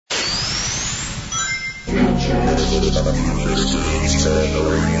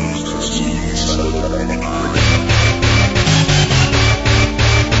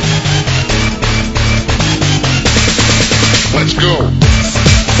Let's go.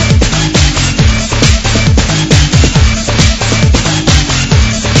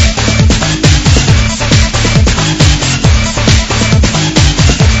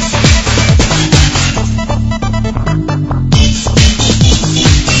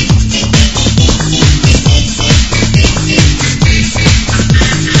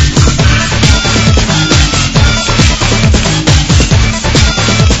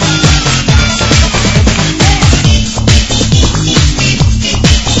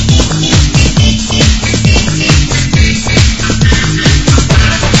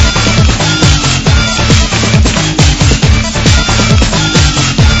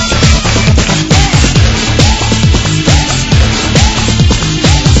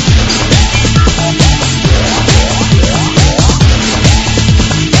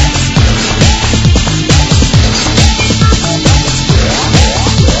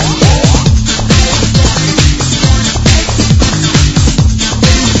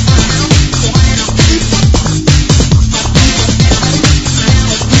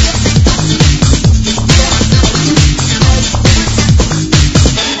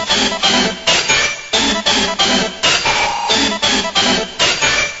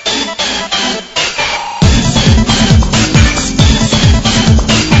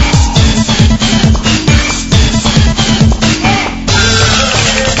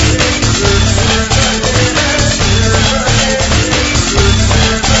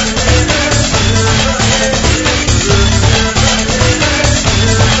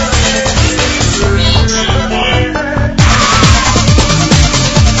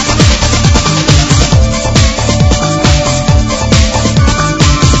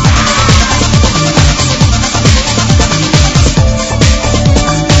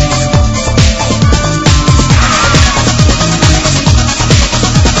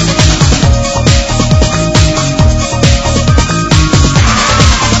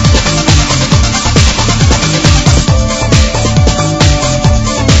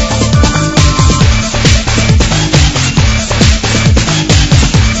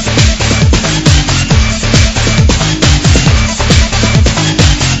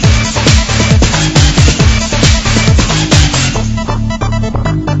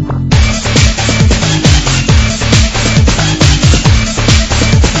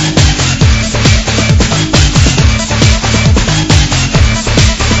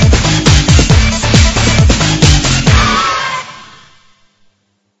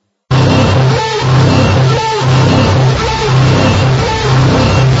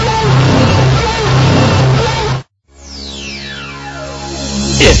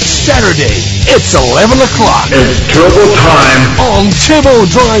 Saturday, it's 11 o'clock. It's Turbo Time on Turbo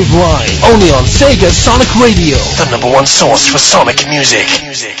Drive Live, only on Sega Sonic Radio, the number one source for Sonic music.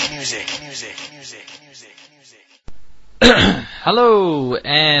 Hello,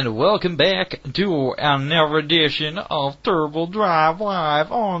 and welcome back to another edition of Turbo Drive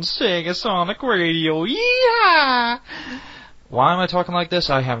Live on Sega Sonic Radio. Yeehaw! Why am I talking like this?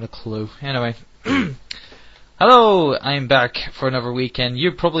 I haven't a clue. Anyway. Hello, I'm back for another week, and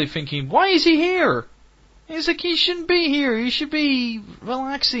you're probably thinking, why is he here? He's like, he shouldn't be here. He should be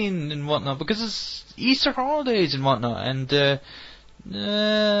relaxing and whatnot, because it's Easter holidays and whatnot, and,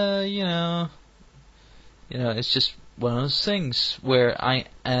 it's just one of those things where I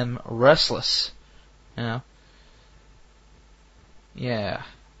am restless, Yeah.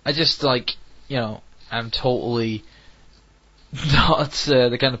 I just, I'm totally not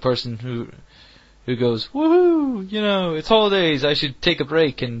the kind of person who goes, woohoo, it's holidays, I should take a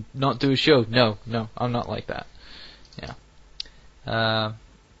break and not do a show. No, I'm not like that.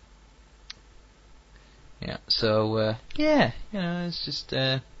 It's just,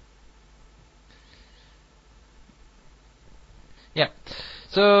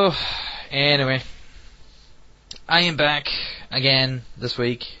 So, anyway, I am back again this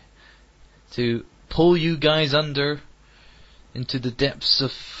week to pull you guys under into the depths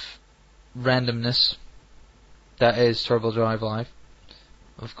of randomness that is Turbo Drive Live,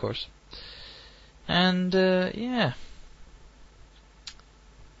 of course. And it's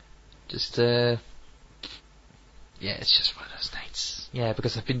just one of those nights. Yeah,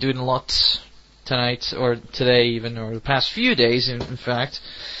 because I've been doing a lot tonight, or today even, or the past few days in fact,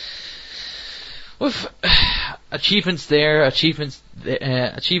 with achievements there, achievements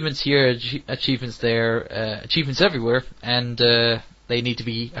here, achievements there, achievements everywhere, and they need to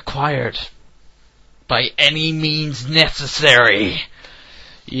be acquired by any means necessary.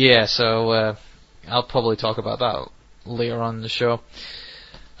 Yeah, so I'll probably talk about that later on in the show.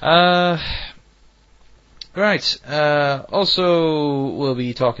 Right. Also, we'll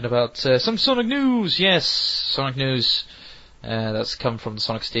be talking about some Sonic news. Yes, Sonic news. That's come from the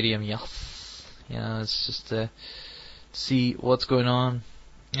Sonic Stadium. Yes. Yeah, it's just to see what's going on.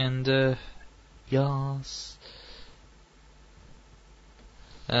 And, yes.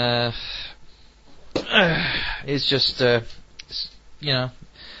 It's just, never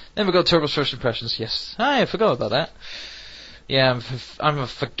got Turbo's first impressions. Yes. I forgot about that. Yeah, I'm a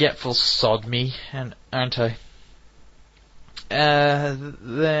forgetful sod me, aren't I?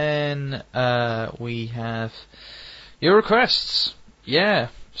 Then we have your requests. Yeah,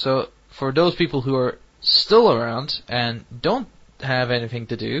 so for those people who are still around and don't have anything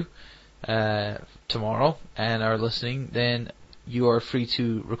to do tomorrow and are listening, then you are free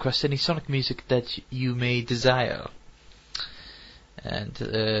to request any Sonic music that you may desire. And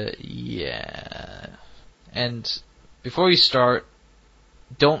yeah, and before you start,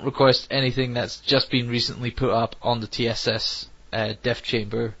 don't request anything that's just been recently put up on the TSS Death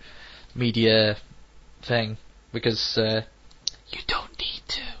Chamber media thing, because you don't need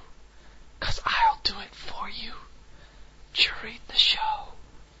to, because I'll do it for you during the show.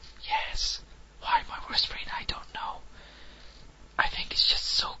 Yes. Why am I whispering? I don't know. I think it's just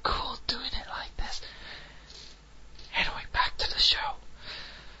so cool doing it like this. Anyway, back to the show.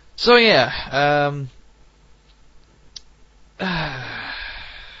 So yeah,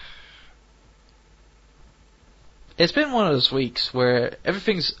 it's been one of those weeks where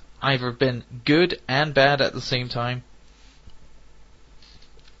everything's either been good and bad at the same time.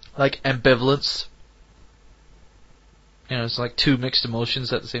 Like ambivalence. It's like two mixed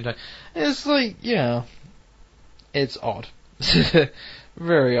emotions at the same time. It's like, it's odd.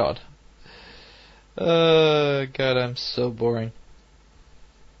 Very odd. God, I'm so boring.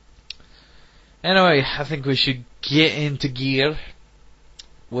 Anyway, I think we should get into gear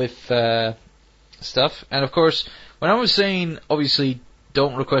with stuff. And of course, when I was saying, obviously,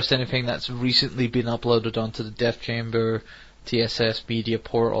 don't request anything that's recently been uploaded onto the Death Chamber TSS media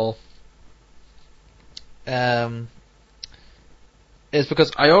portal, it's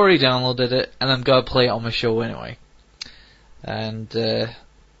because I already downloaded it and I'm gonna play it on my show anyway. And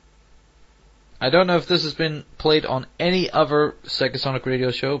I don't know if this has been played on any other Sega Sonic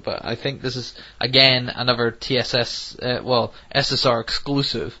Radio show, but I think this is, again, another TSS, SSR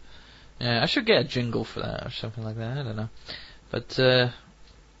exclusive. I should get a jingle for that or something like that, I don't know. But,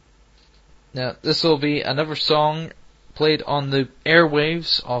 now, this will be another song played on the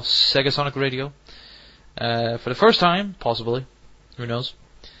airwaves of Sega Sonic Radio. For the first time, possibly. Who knows?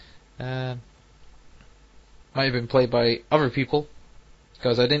 Might have been played by other people.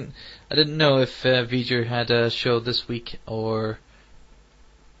 Because I didn't know if V'ger had a show this week and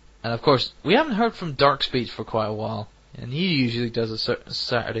of course we haven't heard from Dark Speech for quite a while, and he usually does a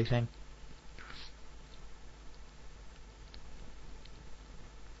Saturday thing.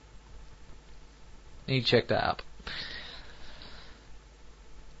 Need to check that out.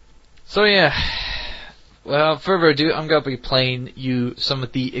 So yeah, without further ado, I'm gonna be playing you some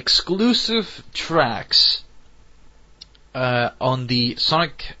of the exclusive tracks on the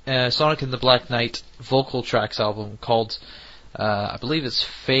Sonic and the Black Knight vocal tracks album called, I believe it's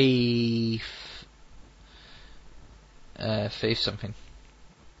Faith something.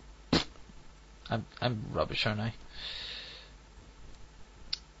 I'm rubbish, aren't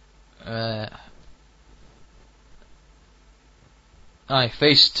I?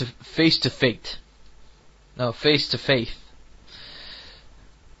 Face to Fate. No, Face to Faith.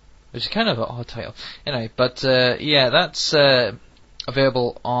 Which is kind of an odd title. Anyway, but that's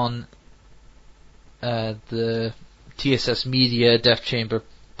available on the TSS Media Death Chamber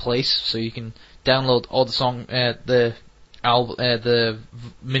place, so you can download all the the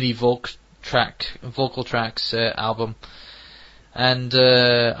mini vocal tracks album. And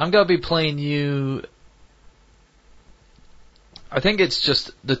I'm gonna be playing you, I think it's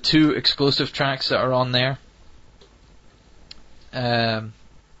just the two exclusive tracks that are on there.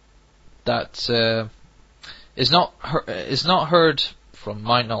 That is not heard, from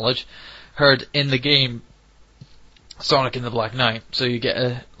my knowledge, heard in the game Sonic and the Black Knight. So you get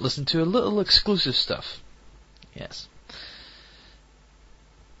to listen to a little exclusive stuff. Yes.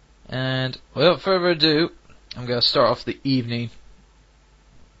 And without further ado, I'm going to start off the evening.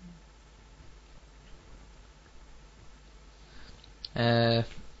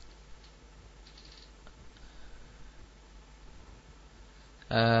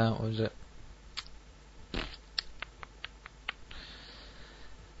 What was it?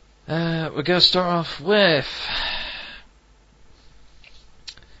 We're going to start off with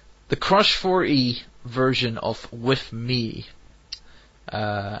the Crush 4E version of With Me.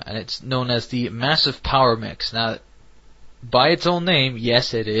 And it's known as the Massive Power Mix. Now, by its own name,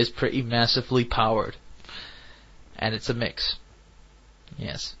 yes, it is pretty massively powered. And it's a mix.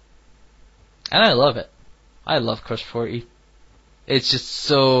 Yes. And I love it. I love Crush 4E. It's just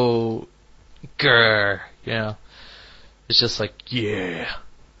so... grr, you know. It's just like, yeah.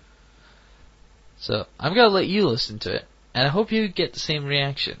 So, I'm gonna let you listen to it. And I hope you get the same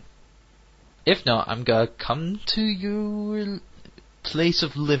reaction. If not, I'm gonna come to your place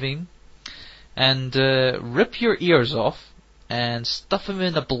of living and rip your ears off and stuff them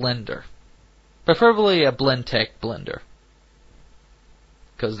in a blender. Preferably a Blendtec blender.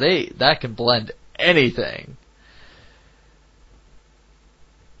 Because that can blend anything.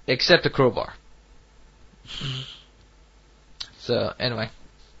 Except a crowbar. So, anyway.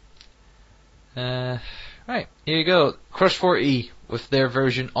 Right, here you go. Crush 4E with their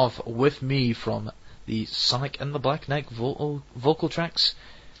version of With Me from the Sonic and the Black Knight vocal tracks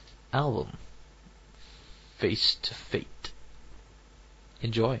album. Face to Fate.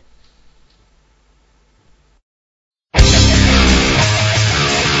 Enjoy.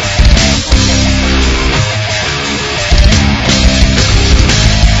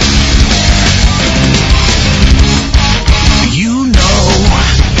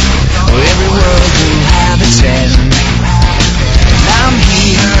 Every world will have its end, and I'm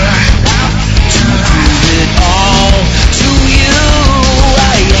here to prove it all to you.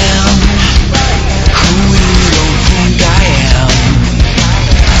 I am who you don't think I am.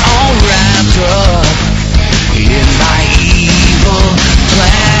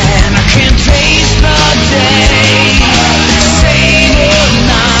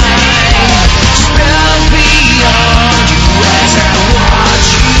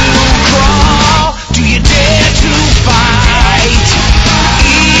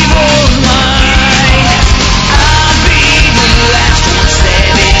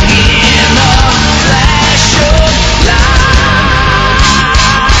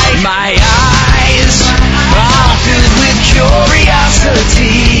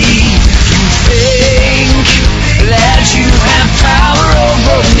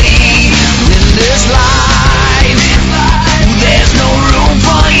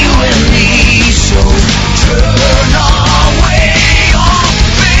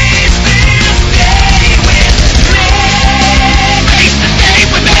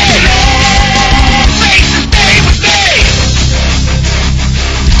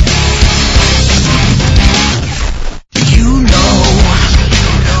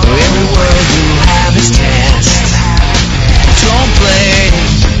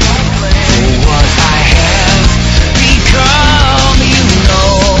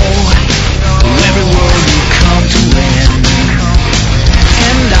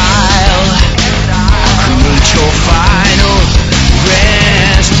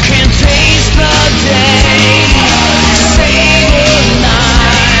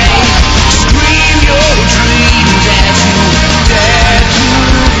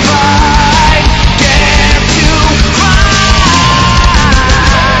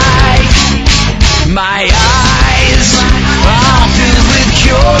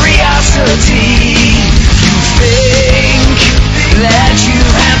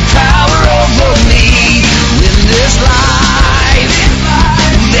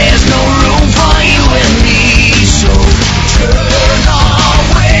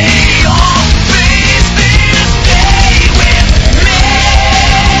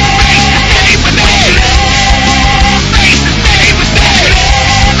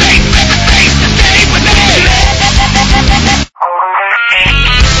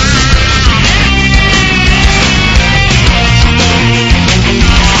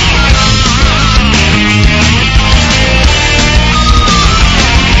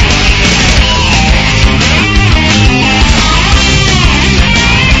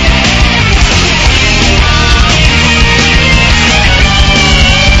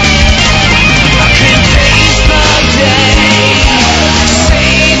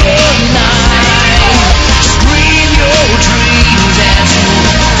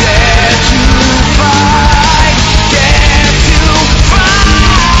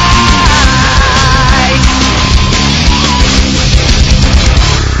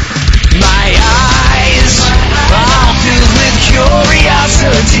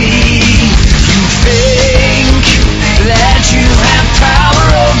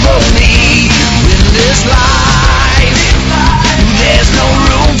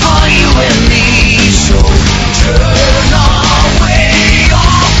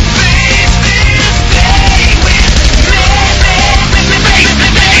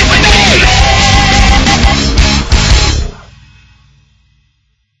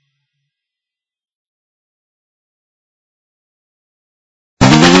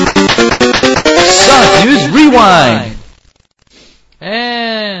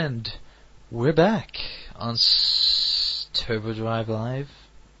 And we're back on Turbo Drive Live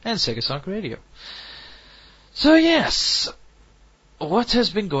and Sega Sonic Radio. So yes, what has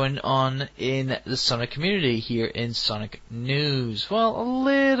been going on in the Sonic community here in Sonic News? Well, a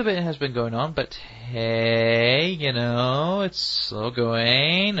little bit has been going on, but hey, you know, it's slow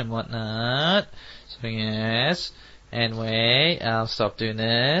going and whatnot. So yes, anyway, I'll stop doing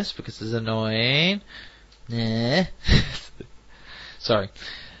this because it's annoying. Nah. Sorry.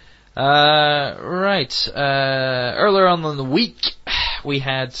 Right. Earlier on in the week, we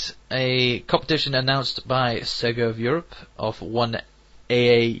had a competition announced by Sega of Europe of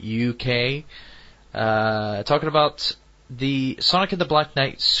 1AA UK, talking about the Sonic and the Black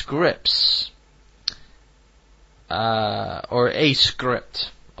Knight scripts, or a script,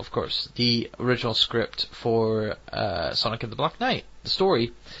 of course, the original script for Sonic and the Black Knight, the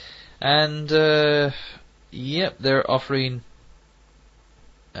story, and yep, they're offering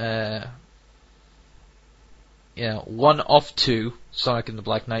one of two Sonic and the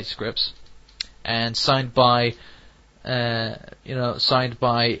Black Knight scripts, and signed by the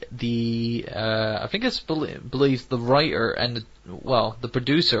I think it's believed the writer and the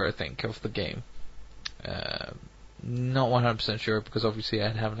producer, I think, of the game. Not 100% sure because obviously I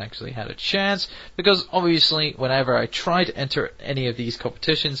haven't actually had a chance, because obviously whenever I try to enter any of these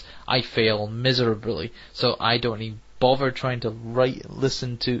competitions I fail miserably, so I don't even bother trying to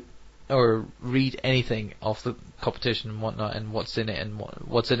listen to or read anything of the competition and whatnot and what's in it and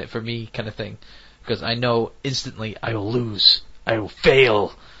what's in it for me kind of thing, because I know instantly I will lose. I will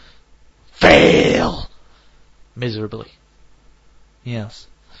fail miserably. Yes.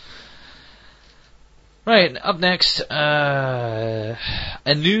 Right, up next, a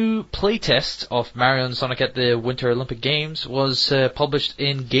new playtest of Mario and Sonic at the Winter Olympic Games was published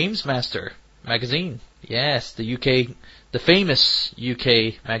in Games Master magazine. Yes, the famous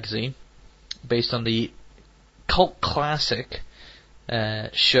UK magazine, based on the cult classic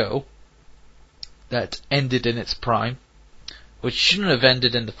show that ended in its prime, which shouldn't have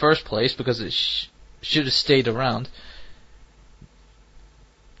ended in the first place because it should have stayed around,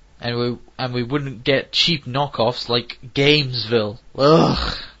 and we wouldn't get cheap knockoffs like Gamesville.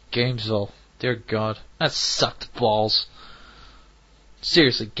 Ugh, Gamesville. Dear God, that sucked balls.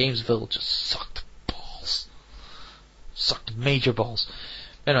 Seriously, Gamesville just sucked balls. Sucked major balls.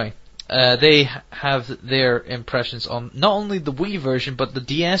 Anyway, they have their impressions on not only the Wii version but the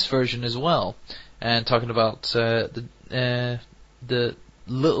DS version as well, and talking about the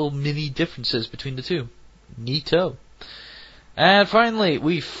little mini differences between the two. Neato. And finally,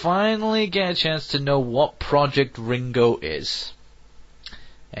 we get a chance to know what Project Ringo is.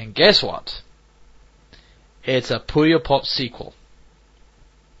 And guess what? It's a Puyo Pop sequel.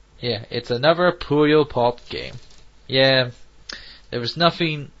 Yeah, it's another Puyo Pop game. Yeah, there was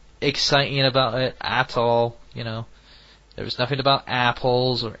nothing exciting about it at all, you know. There was nothing about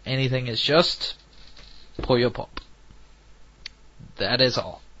apples or anything, it's just Puyo Pop. That is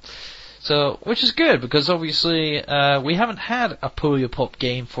all. So, which is good, because obviously, we haven't had a Puyo Pop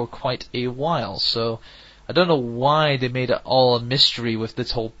game for quite a while, so I don't know why they made it all a mystery with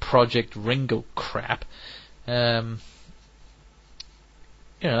this whole Project Ringo crap. You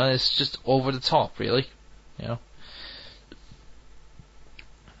know, it's just over the top, really, you know.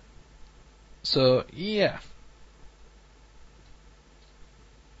 So, yeah.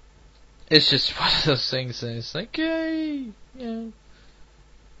 It's just one of those things, and it's like, yay, yeah.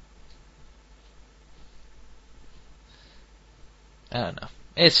 I don't know.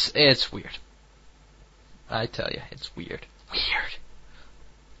 It's weird. I tell you, it's weird. Weird.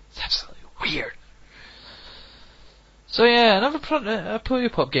 It's absolutely weird. So yeah, another a Puyo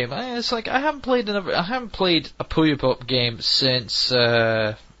Pop game. It's like I haven't played a Puyo Pop game since.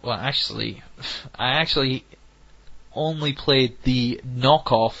 I actually only played the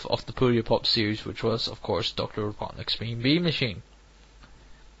knockoff of the Puyo Pop series, which was, of course, Dr. Robotnik's Mean Bean Machine.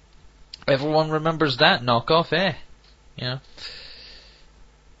 Everyone remembers that knockoff, eh? You know.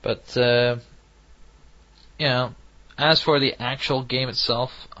 But, you know, as for the actual game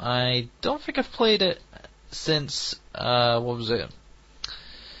itself, I don't think I've played it since, Sega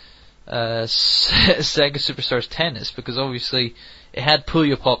Superstars Tennis, because obviously it had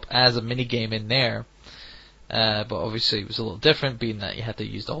Puyo Pop as a minigame in there, but obviously it was a little different, being that you had to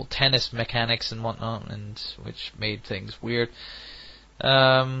use the whole tennis mechanics and whatnot, and which made things weird.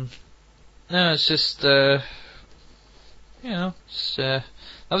 No, it's just, you know, that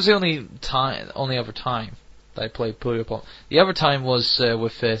was the only other time that I played Puyo Pop. The other time was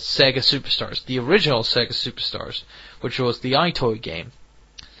with Sega Superstars, the original Sega Superstars, which was the iToy game,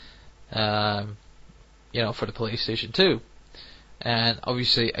 you know, for the PlayStation 2. And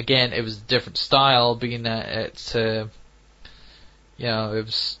obviously, again, it was a different style, being that it's, it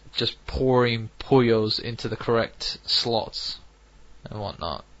was just pouring Puyos into the correct slots and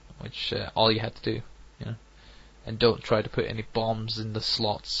whatnot, which all you had to do, and don't try to put any bombs in the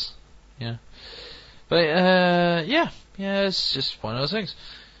slots, But it's just one of those things.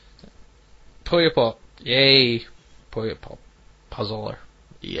 Puyo Pop, yay! Puyo Pop, puzzler,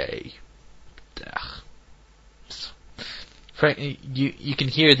 yay! Ugh. You can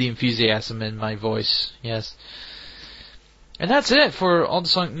hear the enthusiasm in my voice, yes. And that's it for all the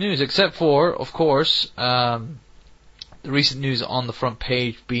Sonic news, except for, of course, the recent news on the front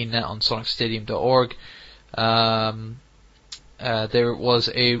page being that on sonicstadium.org. There was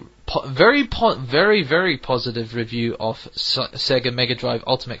a very positive review of Sega Mega Drive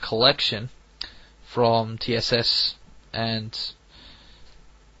Ultimate Collection from TSS and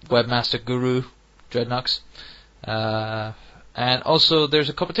webmaster guru Dreadnox. And also there's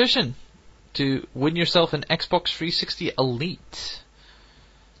a competition to win yourself an Xbox 360 Elite.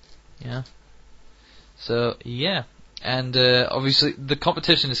 Yeah. So, yeah. And obviously the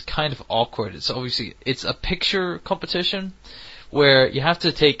competition is kind of awkward. It's a picture competition where you have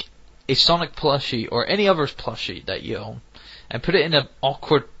to take a Sonic plushie or any other plushie that you own and put it in an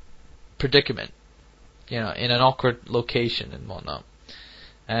awkward predicament, in an awkward location and whatnot.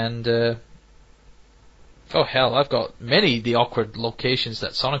 And oh hell, I've got many of the awkward locations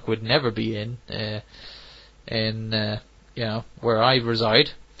that Sonic would never be in where I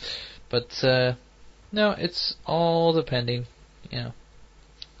reside. But no, it's all depending,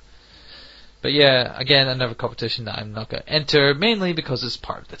 But yeah, again, another competition that I'm not going to enter, mainly because it's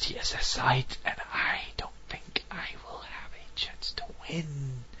part of the TSS site, and I don't think I will have a chance to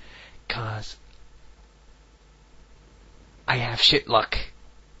win, cause I have shit luck,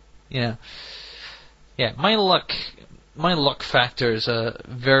 Yeah, my luck factor is a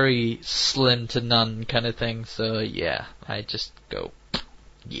very slim to none kind of thing, so yeah, I just go,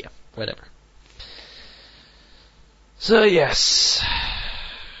 whatever. So yes,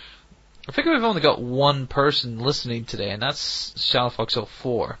 I think we've only got one person listening today, and that's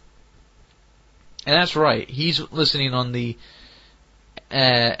ShallowFox04. And that's right, he's listening on the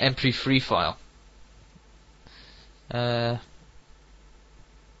MP3 file.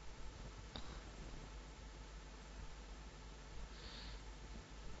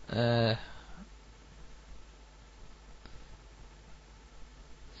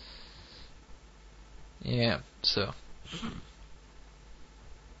 Yeah, so.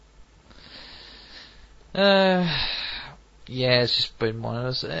 Yeah, it's just been one of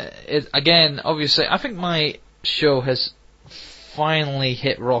those. Again, obviously, I think my show has finally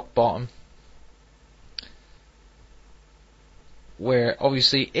hit rock bottom. Where,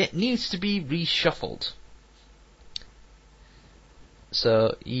 obviously, it needs to be reshuffled.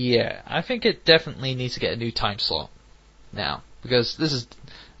 So, yeah, I think it definitely needs to get a new time slot now. Because this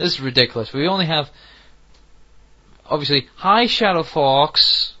is ridiculous. We only have, obviously, hi Shadow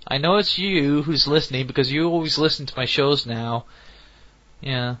Fox. I know it's you who's listening because you always listen to my shows now.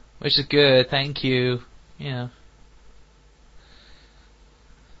 Yeah, which is good. Thank you. Yeah.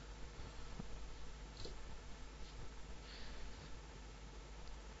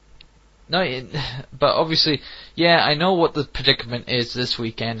 No, but obviously, yeah, I know what the predicament is this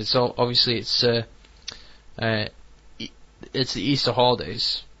weekend. So obviously it's the Easter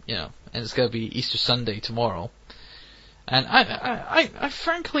holidays, and it's gonna be Easter Sunday tomorrow. And I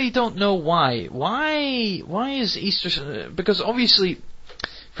frankly don't know why. Why is Easter? Because obviously,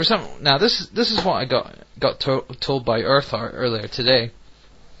 for some now this is what I got told by Earthheart earlier today,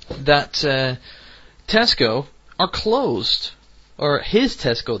 that Tesco are closed, or his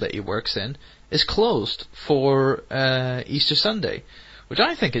Tesco that he works in is closed for Easter Sunday, which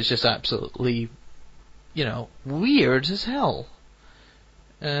I think is just absolutely, weird as hell.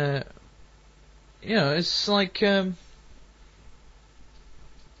 It's like.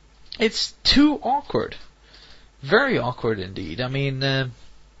 It's too awkward. Very awkward indeed. I mean,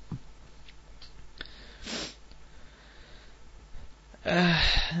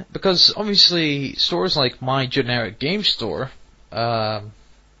 because obviously stores like My Generic Game Store,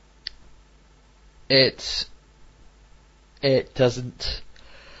 it doesn't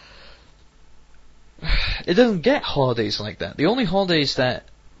get holidays like that. The only holidays that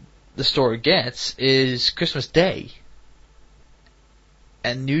the store gets is Christmas Day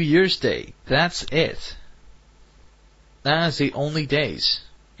and New Year's Day. That's it. That is the only days,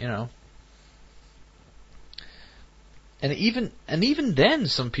 And even then,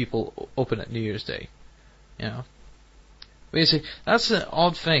 some people open at New Year's Day, But you see, that's an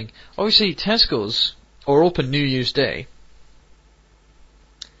odd thing. Obviously, Tesco's are open New Year's Day,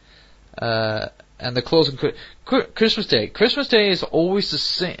 and the closing Christmas Day. Christmas Day is always the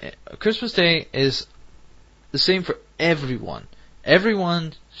same. Christmas Day is the same for everyone.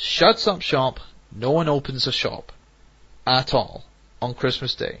 Everyone shuts up shop. No one opens a shop at all on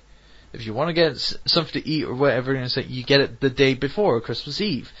Christmas Day. If you want to get something to eat or whatever, you get it the day before Christmas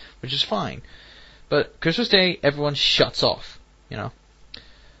Eve, which is fine. But Christmas Day, everyone shuts off, you know.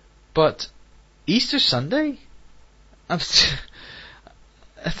 But Easter Sunday? I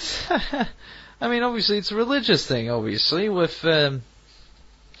mean, obviously it's a religious thing, obviously, with,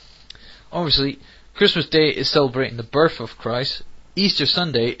 obviously, Christmas Day is celebrating the birth of Christ. Easter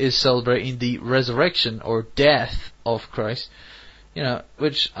Sunday is celebrating the resurrection or death of Christ. You know,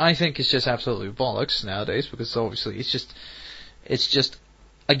 which I think is just absolutely bollocks nowadays, because obviously it's just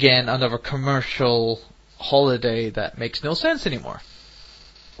again another commercial holiday that makes no sense anymore.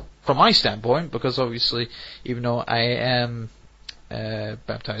 From my standpoint, because obviously, even though I am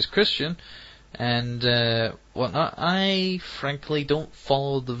baptized Christian and whatnot, I frankly don't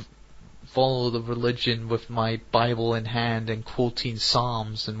follow the religion with my Bible in hand and quoting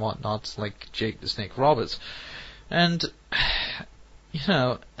Psalms and whatnot like Jake the Snake Roberts. And you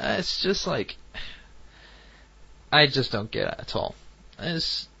know, it's just like, I just don't get it at all.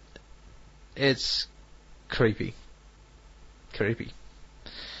 It's creepy. Creepy.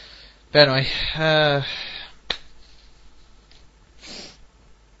 But anyway,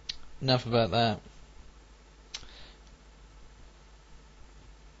 enough about that.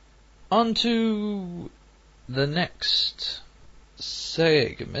 On to the next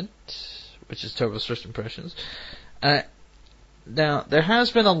segment, which is Turbo's First Impressions. Now, there has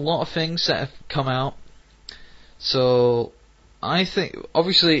been a lot of things that have come out, so I think,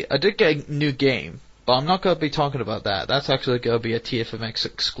 obviously, I did get a new game, but I'm not going to be talking about that. That's actually going to be a TFMX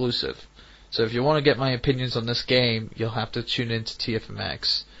exclusive. So if you want to get my opinions on this game, you'll have to tune into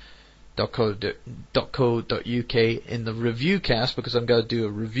tfmx.co.uk in the review cast, because I'm going to do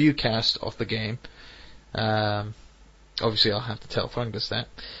a review cast of the game. Obviously, I'll have to tell Fungus that.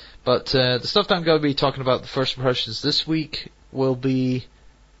 But the stuff that I'm going to be talking about, the first impressions this week, will be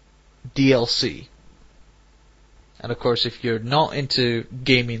DLC. And of course, if you're not into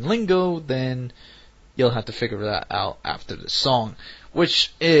gaming lingo, then you'll have to figure that out after the song,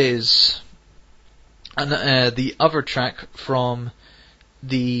 which is the other track from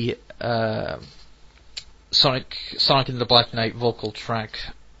the Sonic and the Black Knight vocal track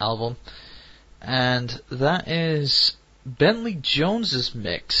album, and that is Bentley Jones's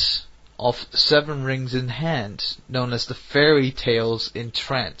mix of Seven Rings in Hand, known as the Fairy Tales in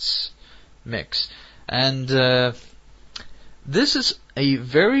Trance mix. And this is a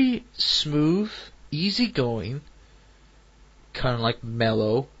very smooth, easygoing, kind of like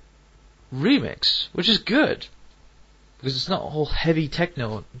mellow remix, which is good, because it's not all heavy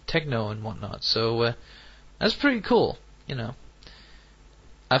techno and whatnot. So that's pretty cool, you know.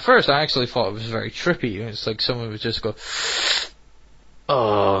 At first, I actually thought it was very trippy. It's like someone would just go,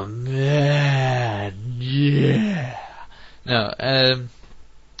 "Oh man, yeah." No,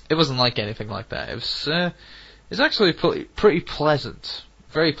 it wasn't like anything like that. It was, it's actually pretty pleasant,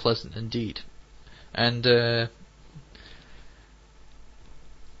 very pleasant indeed. And of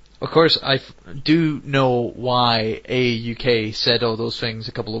course, I do know why AUK said all those things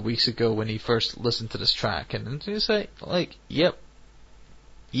a couple of weeks ago when he first listened to this track, and he say, like, yep.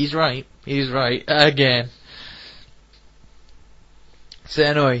 He's right again. So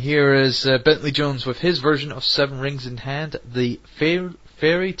anyway, here is Bentley Jones with his version of Seven Rings in Hand, the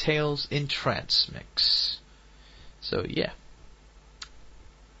Fairy Tales in Trance mix. So yeah,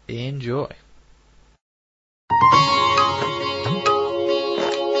 enjoy.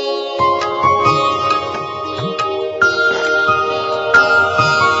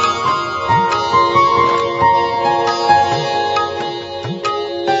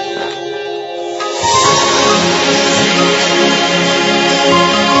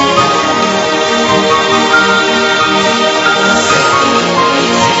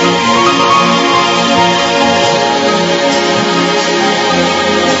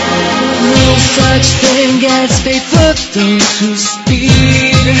 Such thing as fate for those who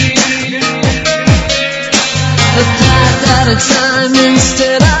speed. A path out of time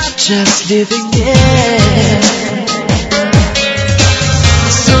instead of just living it.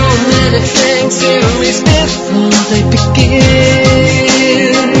 So many things erased before they begin.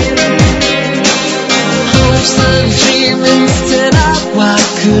 Hopes and dreams instead of what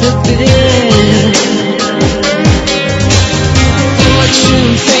could have been.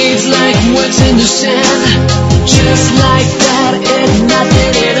 Fortune fades like words in the sand. Just like that, and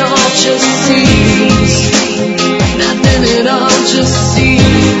nothing at all just seems. Nothing at all just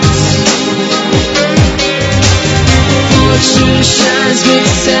seems. Future shines with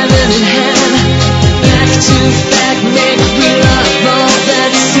 7 in hand. Back to back, make me love all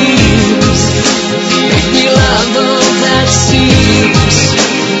that seems. Make me love all that seems.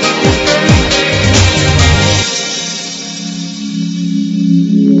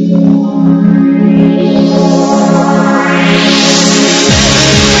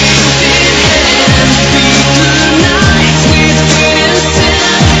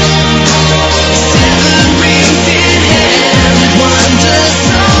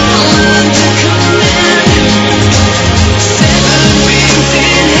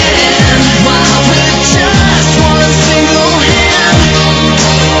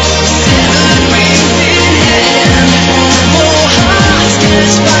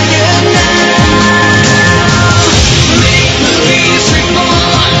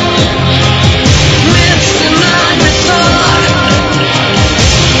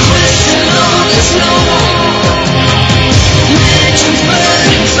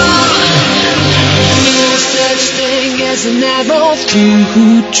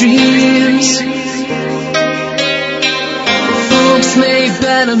 Through dreams, folks may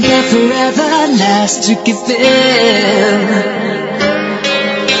bend and but forever last to give in.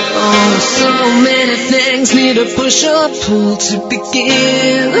 Oh, so many things need a push or pull to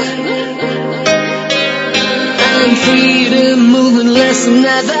begin. And freedom moving less than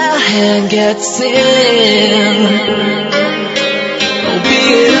ever hand gets in. Oh, be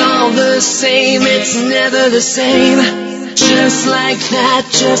it all the same, it's never the same. Just like that,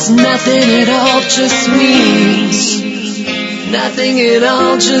 just nothing at all, just means nothing at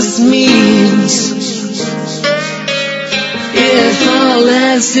all, just means if all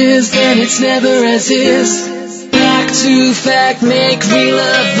as is, then it's never as is. Back to fact, make me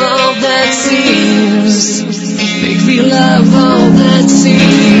love all that seems. Make me love all that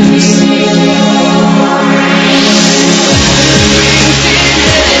seems.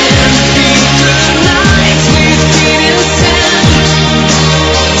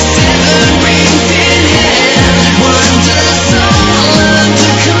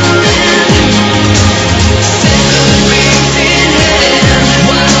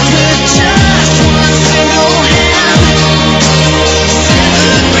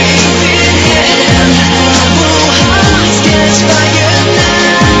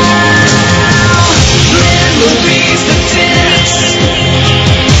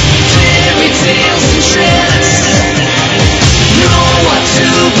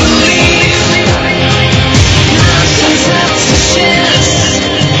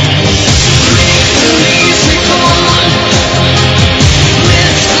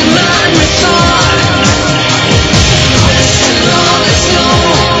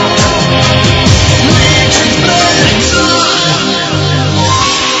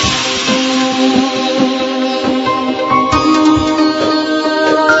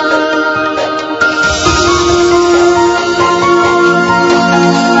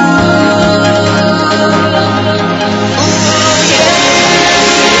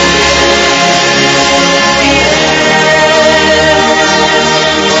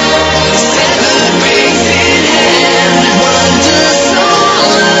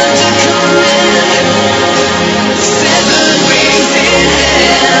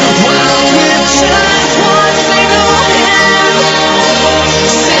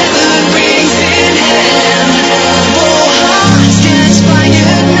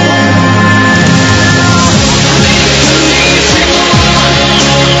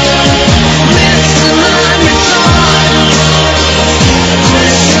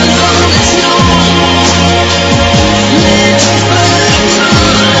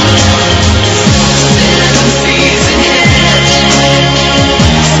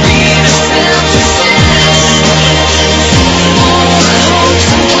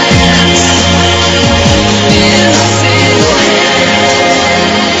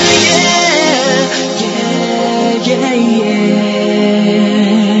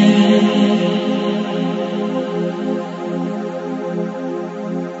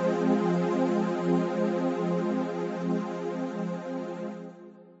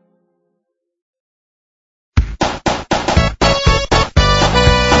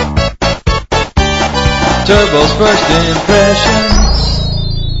 Turbo's First Impressions.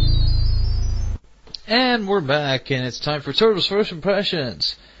 And we're back, and it's time for Turbo's First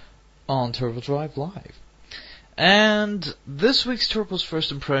Impressions on Turbo Drive Live. And this week's Turbo's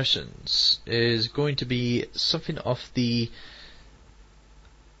First Impressions is going to be something of the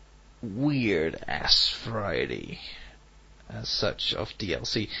weird-ass variety, as such, of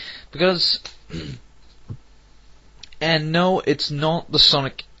DLC. Because, and no, it's not the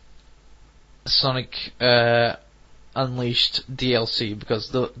Sonic Unleashed DLC,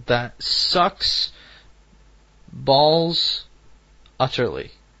 because that sucks balls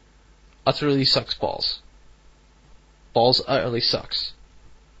utterly. Utterly sucks balls. Balls utterly sucks.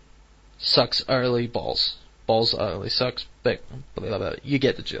 Sucks utterly balls. Balls utterly sucks. Blah, blah, blah. You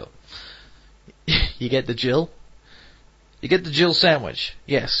get the Jill. You get the Jill? You get the Jill sandwich.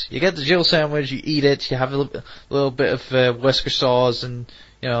 Yes, you get the Jill sandwich, you eat it, you have a little bit of Whisker sauce and,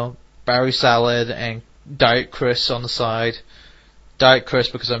 Barry salad and Diet Crisp on the side. Diet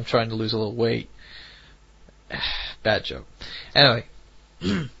Crisp because I'm trying to lose a little weight. Bad joke. Anyway.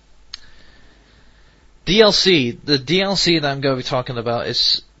 DLC. The DLC that I'm going to be talking about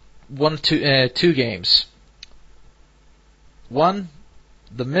is two games. One,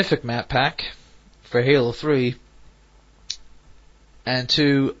 the Mythic Map Pack for Halo 3, and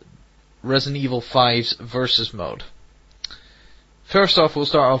 2, Resident Evil 5's Versus Mode. First off, we'll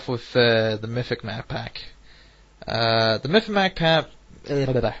start off with the Mythic Map Pack. The Mythic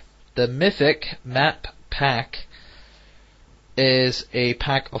Map Pack is a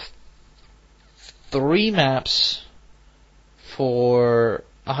pack of 3 maps for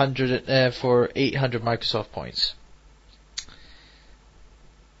 800 Microsoft points.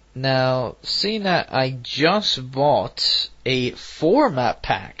 Now, seeing that I just bought a 4 map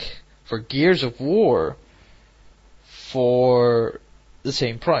pack for Gears of War for the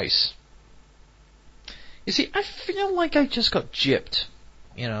same price. You see, I feel like I just got gypped,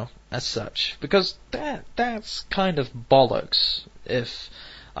 as such, because that's kind of bollocks, if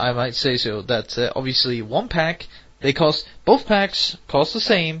I might say so. That obviously both packs cost the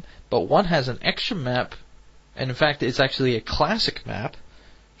same, but one has an extra map, and in fact it's actually a classic map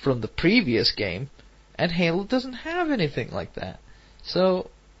from the previous game, and Halo doesn't have anything like that.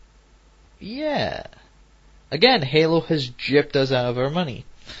 So, yeah. Again, Halo has gypped us out of our money.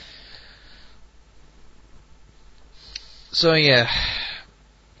 So, yeah.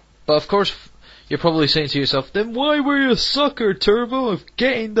 But of course, you're probably saying to yourself, then why were you a sucker, Turbo, of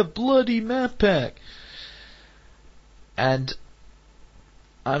getting the bloody map pack? And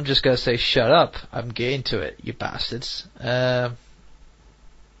I'm just gonna say, shut up. I'm getting to it, you bastards.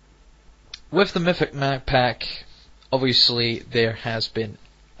 With the Mythic Map Pack, obviously there has been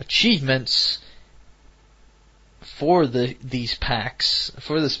achievements for this pack,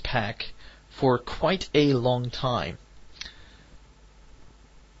 for quite a long time.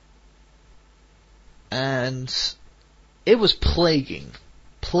 And it was plaguing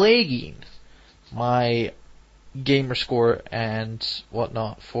my gamer score and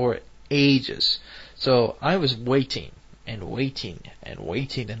whatnot for ages. So I was waiting. I've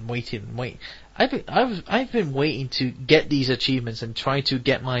been waiting to get these achievements and try to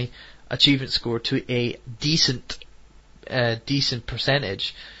get my achievement score to a decent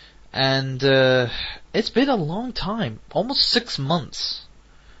percentage, and it's been a long time, almost 6 months,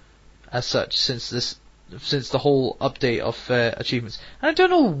 as such, since the whole update of achievements. And I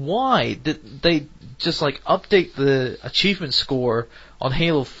don't know why they just update the achievement score on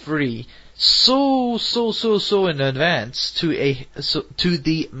Halo 3 so in advance to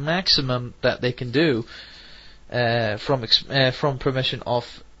the maximum that they can do from permission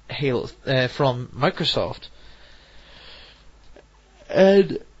of Halo from Microsoft,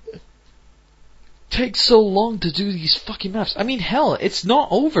 and takes so long to do these fucking maps. I mean, hell, it's not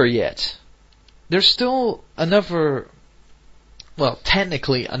over yet. There's still another, well,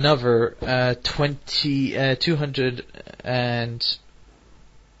 technically another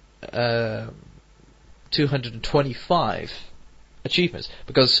 225 achievements,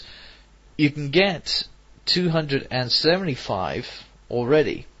 because you can get 275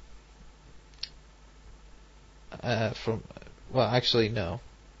 already from, well, actually no,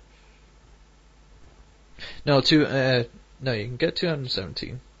 you can get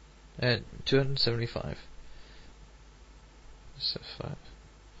 217 and 275. So 5.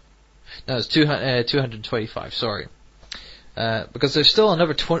 No, it's 225. Sorry, because there's still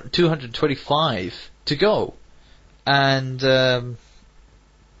another 225 to go, and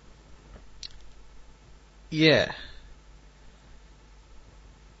yeah,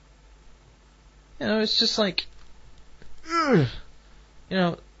 it's just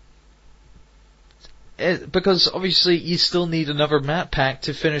because obviously you still need another map pack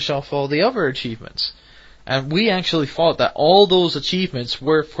to finish off all the other achievements. And we actually thought that all those achievements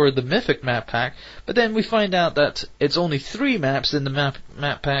were for the Mythic Map Pack, but then we find out that it's only 3 maps in the map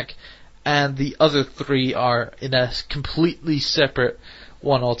pack, and the other 3 are in a completely separate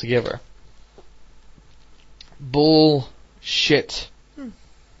one altogether. Bullshit.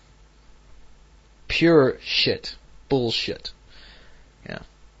 Pure shit. Bullshit. Yeah.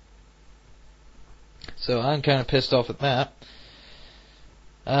 So I'm kind of pissed off at that.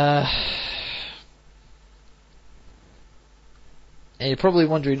 And you're probably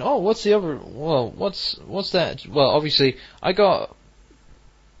wondering, oh, what's the other? Well, what's that? Well, obviously, I got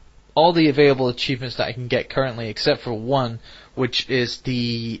all the available achievements that I can get currently, except for one, which is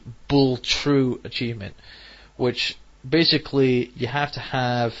the Bull True achievement, which basically you have to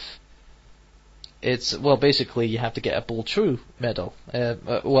have. Basically you have to get a Bull True medal.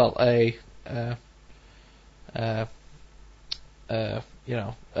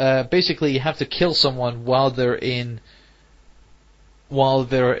 Basically you have to kill someone while they're in,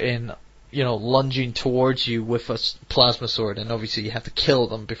 lunging towards you with a plasma sword, and obviously you have to kill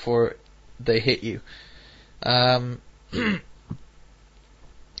them before they hit you.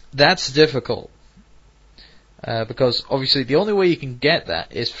 That's difficult. Because obviously the only way you can get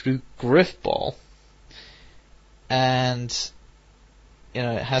that is through Griffball, and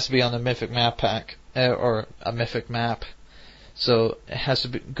it has to be on a Mythic map pack or a Mythic map, so it has to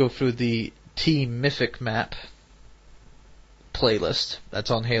go through the Team Mythic map playlist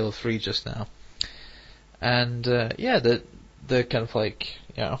that's on Halo 3 just now, and the kind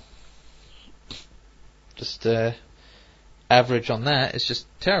of just average on that is just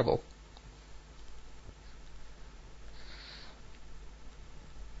terrible.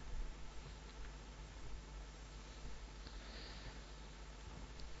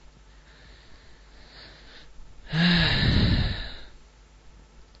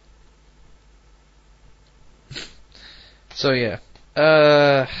 So yeah,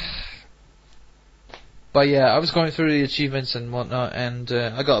 but yeah, I was going through the achievements and whatnot, and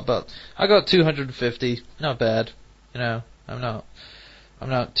I got 250. Not bad, I'm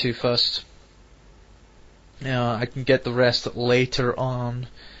not too fussed. I can get the rest later on.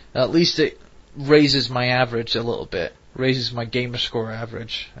 At least it raises my average a little bit, raises my gamer score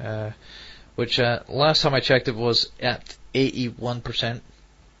average, which last time I checked it was at 81%.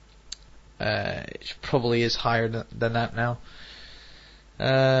 It probably is higher than that now.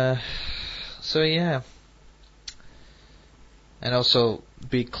 So yeah, and also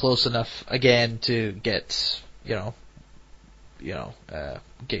be close enough again to get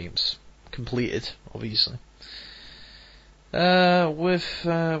games completed, obviously. What's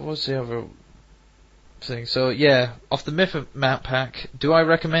the other thing? So yeah, off the Mythic map pack, do I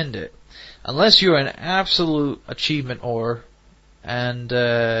recommend it? Unless you're an absolute achievement whore and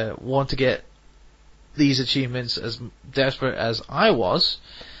want to get these achievements as desperate as I was,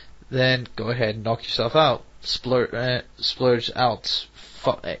 then go ahead and knock yourself out. Splurge out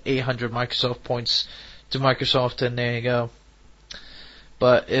 800 Microsoft points to Microsoft, and there you go.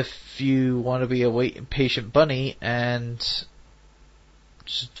 But if you want to be a patient bunny and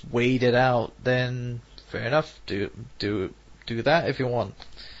just wait it out, then fair enough. Do that if you want.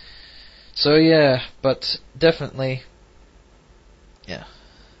 So yeah, but definitely. Yeah.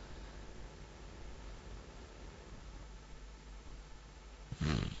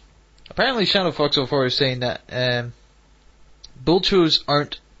 Apparently Shadow Fox 04 is saying that Bull Trues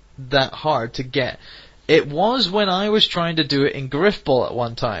aren't that hard to get. It was when I was trying to do it in Griffball at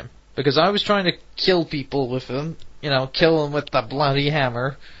one time, because I was trying to kill people with them, kill them with the bloody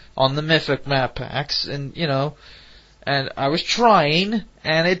hammer on the Mythic map packs, and I was trying,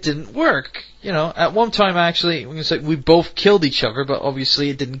 and it didn't work. At one time actually, we both killed each other, but obviously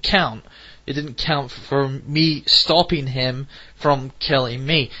it didn't count. It didn't count for me stopping him from killing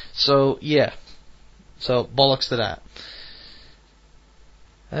me. So, yeah. So, bollocks to that.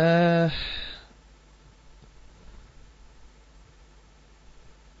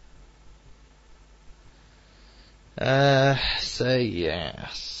 So,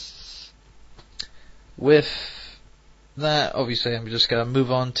 yes. With that, obviously, I'm just going to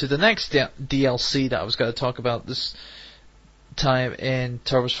move on to the next DLC that I was going to talk about this time in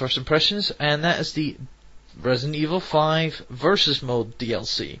Turbo's First Impressions, and that is the Resident Evil 5 Versus Mode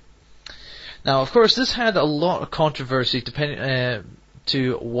DLC. Now, of course, this had a lot of controversy depending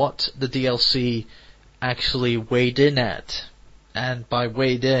to what the DLC actually weighed in at. And by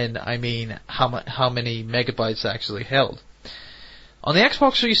weighed in, I mean how many megabytes actually held. On the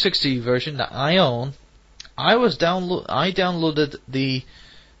Xbox 360 version that I own, I downloaded the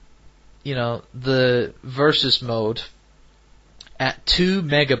Versus Mode at 2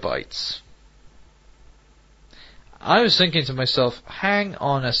 megabytes. I was thinking to myself, hang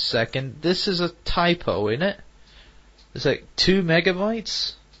on a second, this is a typo, isn't it? It's like 2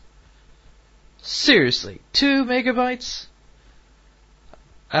 megabytes? Seriously, 2 megabytes?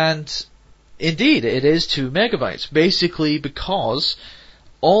 And indeed, it is 2 megabytes. Basically because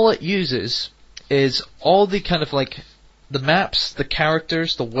all it uses is all the kind of the maps, the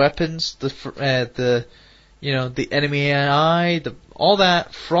characters, the weapons, the enemy AI, all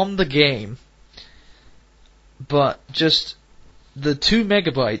that from the game, but just the 2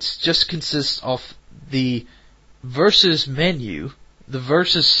 megabytes just consists of the versus menu, the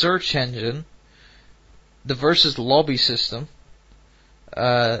versus search engine, the versus lobby system,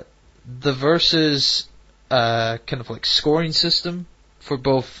 the versus kind of like scoring system for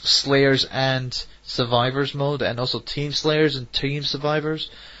both Slayers and Survivors mode, and also Team Slayers and Team Survivors,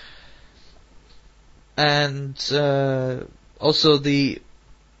 and also the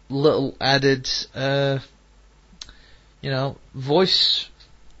little added voice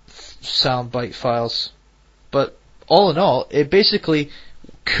soundbite files. But all in all, it basically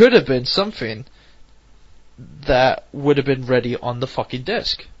could have been something that would have been ready on the fucking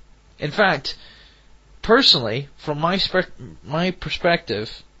disc. In fact, personally, from my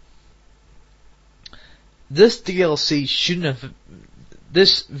perspective, this DLC shouldn't have,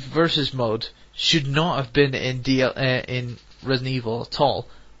 this versus mode should not have been in Resident Evil at all.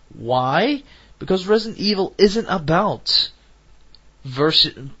 Why? Because Resident Evil isn't about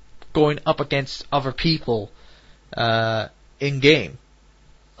going up against other people in games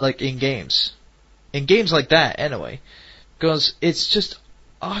like that anyway, because it's just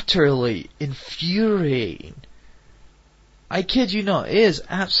utterly infuriating. I kid you not, it is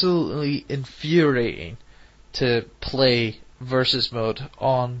absolutely infuriating to play versus mode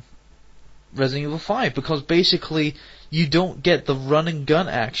on Resident Evil 5, because basically you don't get the run and gun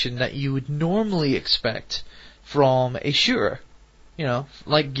action that you would normally expect from a shooter.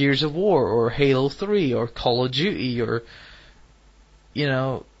 Like Gears of War or Halo 3 or Call of Duty or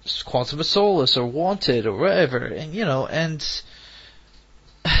Quantum of Solace or Wanted or whatever, and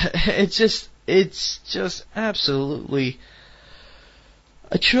it's just absolutely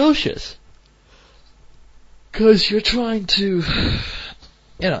atrocious. 'Cause you're trying to,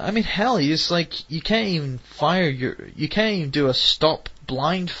 hell, it's like you can't even do a stop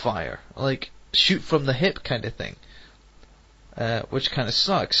blind fire, like shoot from the hip kind of thing, which kind of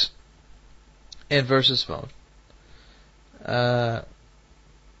sucks in versus mode.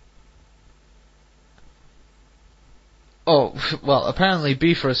 Apparently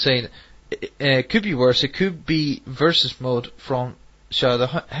Beaver is saying it could be worse. It could be versus mode from Shadow the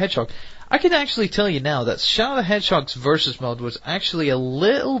Hedgehog. I can actually tell you now that Shadow the Hedgehog's versus mode was actually a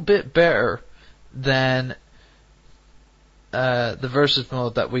little bit better than the versus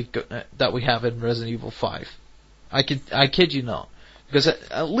mode that we have in Resident Evil 5. I kid you not, because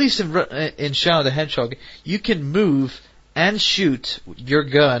at least in Shadow the Hedgehog you can move and shoot your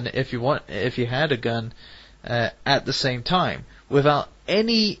gun if you had a gun at the same time without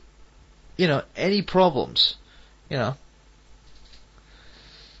any problems,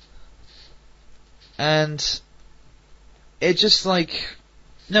 And it just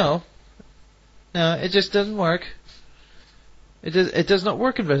no, it just doesn't work. It does not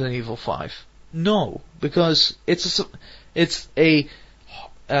work in Resident Evil 5. No, because it's a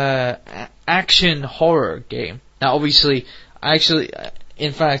action horror game. Now, obviously, I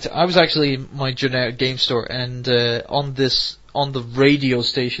was actually in my generic game store, and on the radio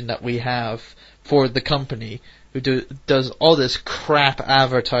station that we have for the company, who does all this crap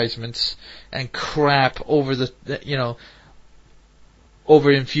advertisements and crap over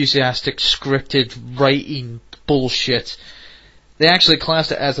over enthusiastic scripted writing bullshit. They actually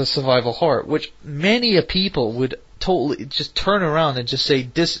classed it as a survival horror, which many a people would totally just turn around and just say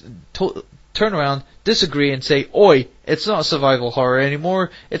disagree and say, "Oi, it's not a survival horror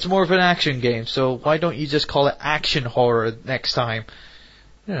anymore. It's more of an action game. So why don't you just call it action horror next time?"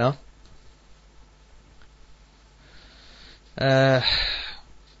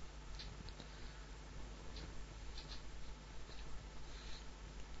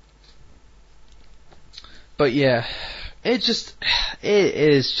 But yeah, it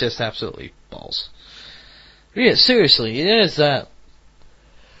is just absolutely balls. Yeah, seriously, it is that.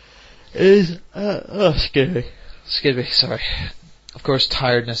 It is, excuse me, sorry. Of course,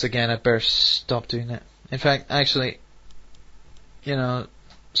 tiredness again, I better stop doing that. In fact, actually,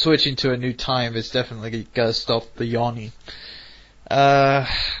 switching to a new time is definitely gotta stop the yawning.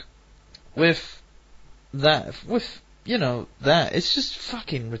 With that, it's just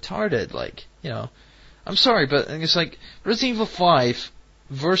fucking retarded, I'm sorry, but it's like, Resident Evil 5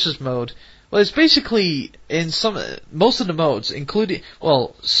 versus mode, well, it's basically, in most of the modes, including,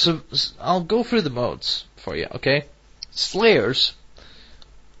 I'll go through the modes for you, okay? Slayers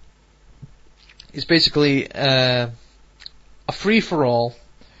is basically, a free-for-all,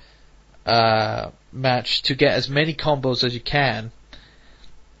 match to get as many combos as you can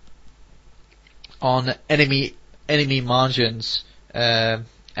on enemy enemy Mahjons,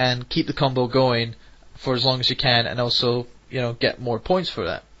 and keep the combo going for as long as you can, and also, get more points for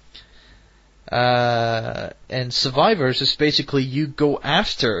that. And Survivors is basically you go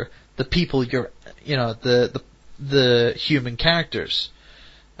after the people the human characters.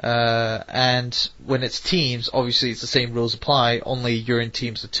 And when it's teams, obviously it's the same rules apply, only you're in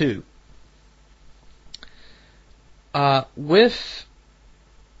teams of 2. With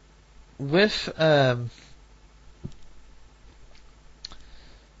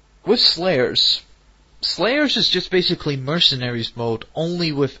Slayers is just basically mercenaries mode,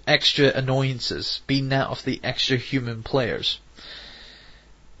 only with extra annoyances being that of the extra human players.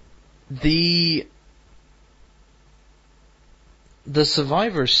 The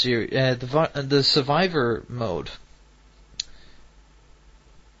Survivor series, the Survivor mode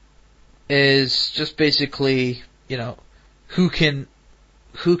is just basically, who can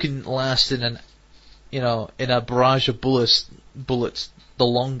last in in a barrage of bullets the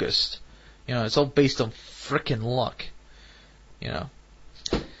longest. It's all based on frickin' luck.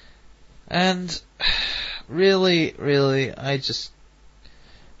 And really, I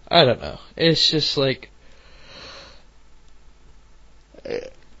don't know. It's just like,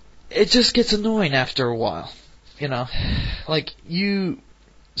 it just gets annoying after a while. Like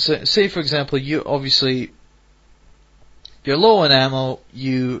say for example, you're low on ammo,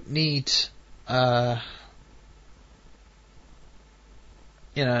 you need,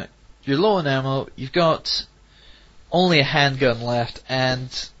 you're low on ammo, you've got only a handgun left,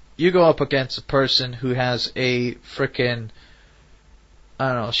 and you go up against a person who has a frickin',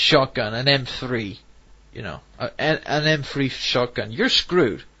 shotgun, an M3, an M3 shotgun. You're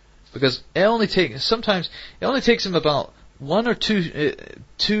screwed, because sometimes it only takes him about one or two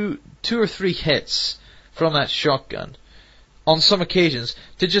or three hits from that shotgun, on some occasions,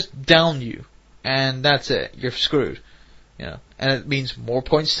 to just down you, and that's it. You're screwed. And it means more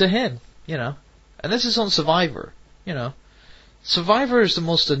points to him, and this is on Survivor, Survivor is the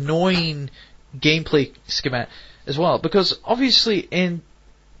most annoying gameplay schematic as well, because obviously in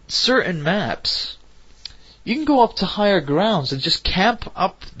certain maps, you can go up to higher grounds and just camp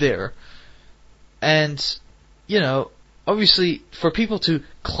up there, and, obviously for people to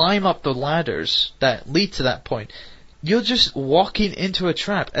climb up the ladders that lead to that point, you're just walking into a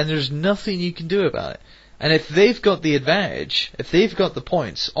trap, and there's nothing you can do about it. And if they've got the advantage, if they've got the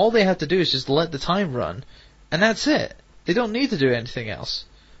points, all they have to do is just let the time run, and that's it. They don't need to do anything else,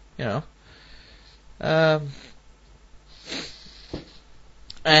 And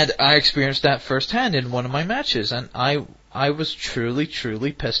I experienced that firsthand in one of my matches, and I was truly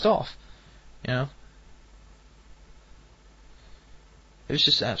pissed off, It was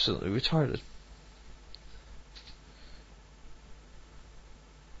just absolutely retarded.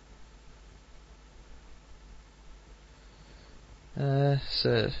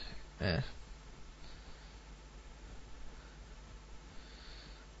 Yeah.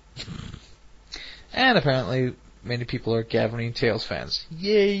 And apparently, many people are Gathering Tales fans.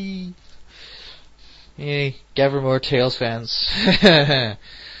 Yay! Gather more Tales fans.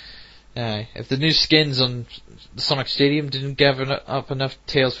 If the new skins on the Sonic Stadium didn't gather up enough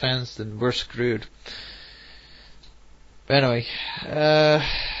Tales fans, then we're screwed. But anyway,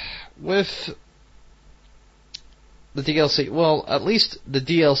 with the DLC, well, at least the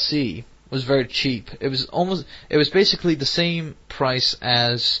DLC was very cheap. It was basically the same price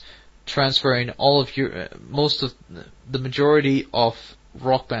as transferring the majority of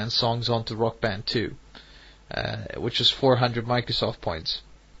Rock Band songs onto Rock Band 2, which was 400 Microsoft points.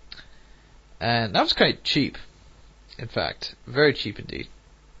 And that was quite cheap, in fact. Very cheap indeed.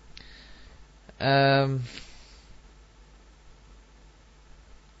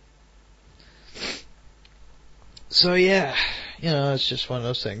 So yeah, it's just one of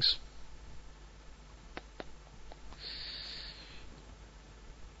those things.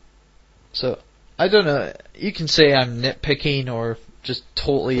 So, I don't know, you can say I'm nitpicking or just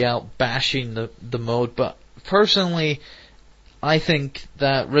totally out bashing the mode, but personally, I think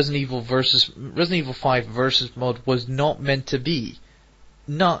that Resident Evil 5 versus mode was not meant to be.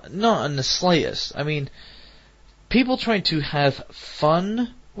 Not in the slightest. I mean, people trying to have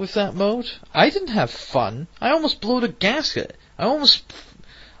fun with that mode. I didn't have fun. I almost blew the gasket.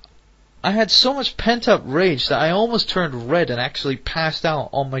 I had so much pent-up rage that I almost turned red and actually passed out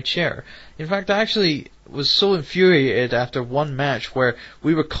on my chair. In fact, I actually was so infuriated after one match where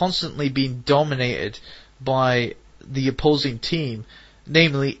we were constantly being dominated by the opposing team.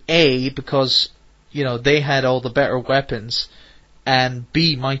 Namely, A, because, they had all the better weapons, and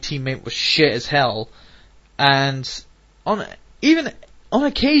B, my teammate was shit as hell. And even on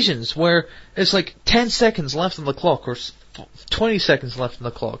occasions where it's like 10 seconds left on the clock or 20 seconds left on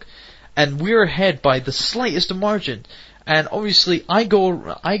the clock, and we're ahead by the slightest margin. And obviously, I go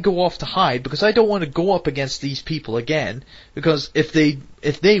off to hide because I don't want to go up against these people again. Because if they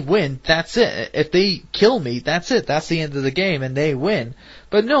win, that's it. If they kill me, that's it. That's the end of the game, and they win.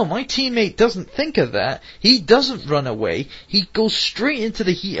 But no, my teammate doesn't think of that. He doesn't run away. He goes straight into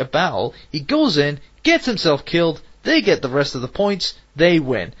the heat of battle. He goes in, gets himself killed. They get the rest of the points. They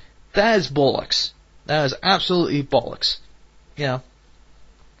win. That is bollocks. That is absolutely bollocks. You know.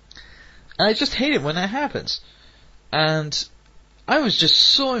 And I just hate it when that happens. And I was just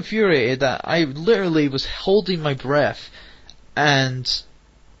so infuriated that I literally was holding my breath and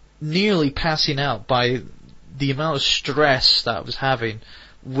nearly passing out by the amount of stress that I was having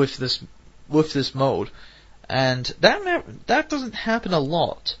with this mode. And that doesn't happen a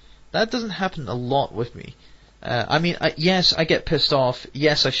lot. That doesn't happen a lot with me. Yes, I get pissed off.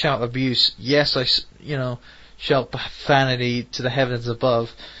 Yes, I shout abuse. Yes, I shout profanity to the heavens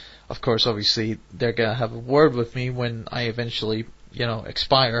above. Of course, obviously, they're gonna have a word with me when I eventually,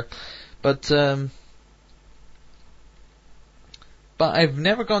 expire. But I've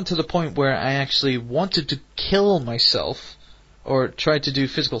never gone to the point where I actually wanted to kill myself or tried to do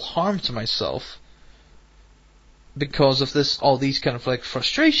physical harm to myself because of all these kind of like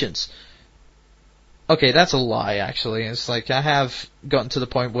frustrations. Okay, that's a lie, actually. It's like I have gotten to the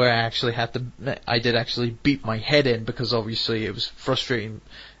point where I did actually beat my head in because obviously it was frustrating.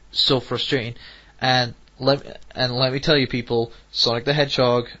 So frustrating, and let me tell you, people, Sonic the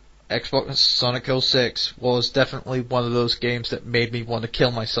Hedgehog, Xbox Sonic 06 was definitely one of those games that made me want to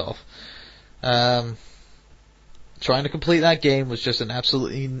kill myself. Trying to complete that game was just an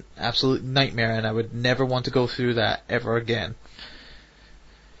absolute nightmare, and I would never want to go through that ever again.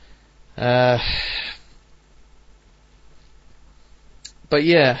 But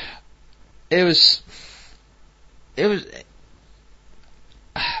yeah, it was.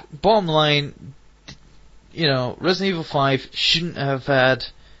 Bottom line, Resident Evil 5 shouldn't have had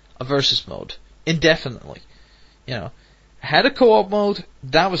a versus mode indefinitely. It had a co-op mode,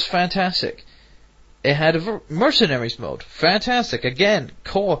 that was fantastic. It had a mercenaries mode, fantastic. Again,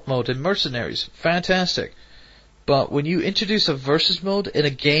 co-op mode and mercenaries, fantastic. But when you introduce a versus mode in a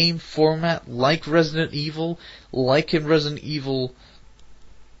game format like Resident Evil, like in Resident Evil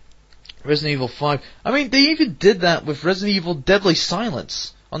 5. I mean, they even did that with Resident Evil Deadly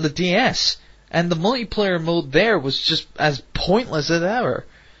Silence on the DS. And the multiplayer mode there was just as pointless as ever.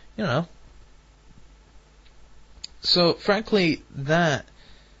 So, frankly, that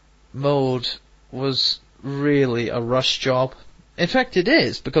mode was really a rush job. In fact, it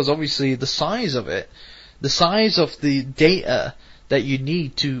is, because obviously the size of the data that you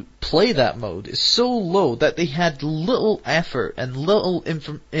need to play that mode is so low that they had little effort and little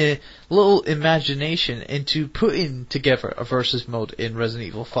imagination into putting together a versus mode in Resident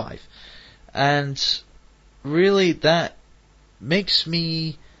Evil 5. And really that makes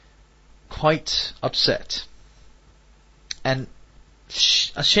me quite upset and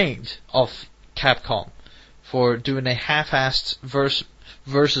ashamed of Capcom for doing a half-assed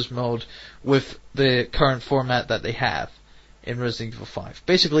versus mode with the current format that they have in Resident Evil 5.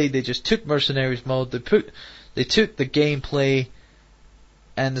 Basically, they just took Mercenaries mode, they took the gameplay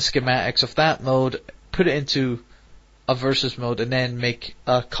and the schematics of that mode, put it into a versus mode, and then make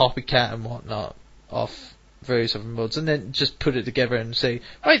a copycat and whatnot of various other modes, and then just put it together and say,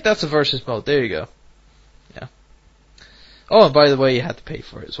 right, that's a versus mode, there you go. Yeah. Oh, and by the way, you had to pay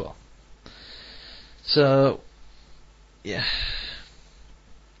for it as well. So, yeah.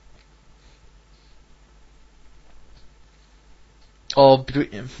 Oh,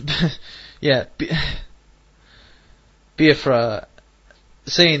 yeah, Biafra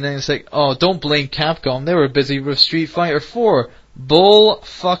saying things like, oh, don't blame Capcom, they were busy with Street Fighter 4. Bull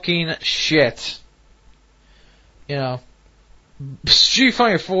fucking shit. Street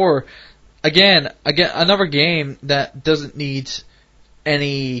Fighter 4, again, another game that doesn't need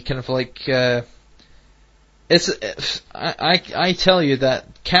any kind of like, I tell you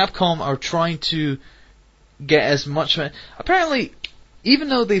that Capcom are trying to get as much, apparently, even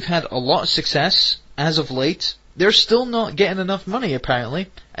though they've had a lot of success as of late, they're still not getting enough money apparently,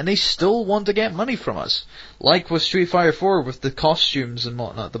 and they still want to get money from us. Like with Street Fighter 4 with the costumes and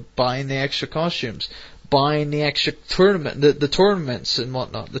whatnot, buying the extra costumes, buying the extra tournament, the tournaments and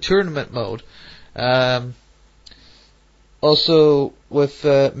whatnot, the tournament mode. Also with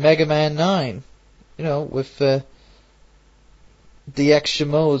Mega Man 9, with the extra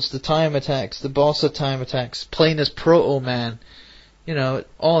modes, the time attacks, the boss of time attacks, playing as Proto Man,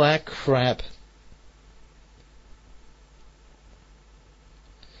 all that crap.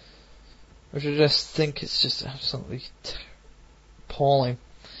 which I just think is just absolutely appalling.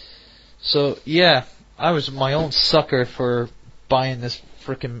 So, yeah, I was my own sucker for buying this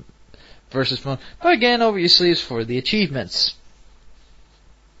frickin' Versus mode. But again, obviously, it's for the achievements.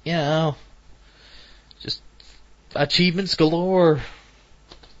 You know, just achievements galore.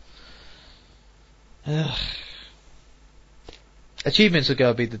 Ugh. Achievements are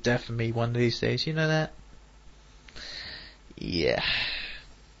gonna be the death of me one of these days, you know that? Yeah.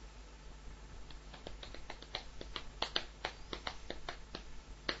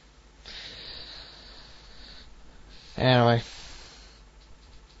 Anyway.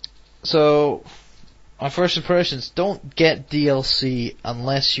 So, my first impressions, don't get DLC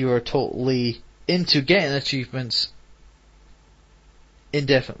unless you're totally into getting achievements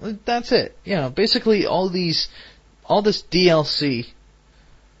indefinitely. That's it. You know, basically all this DLC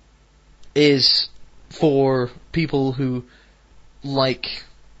is for people who like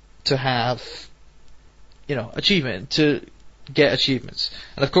to have, you know, to get achievements.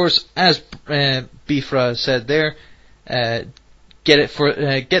 And of course, as Bifra said there,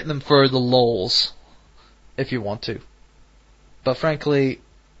 get them for the lols, if you want to. But frankly,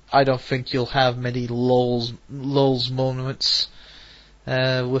 I don't think you'll have many lols moments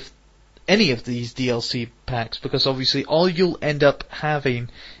with any of these DLC packs, because obviously all you'll end up having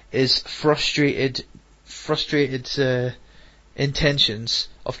is frustrated intentions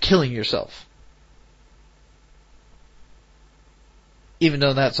of killing yourself. Even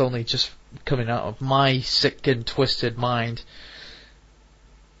though that's only just coming out of my sick and twisted mind.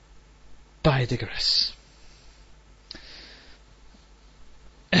 But I digress.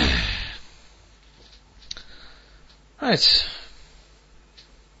 Right.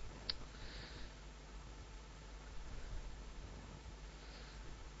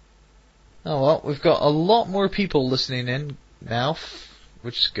 Oh well, we've got a lot more people listening in now,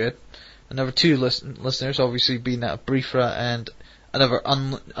 which is good. Another 2 listeners, obviously being that Briefra and another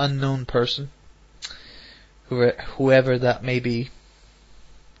unknown person, whoever that may be.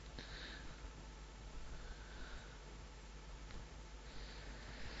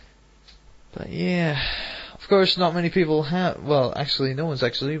 But yeah, of course not many people have, well actually no one's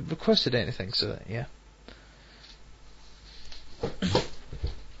actually requested anything, so yeah.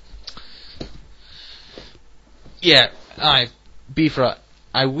 Yeah, Bifra,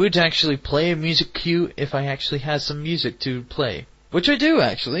 I would actually play a music cue if I actually had some music to play. Which I do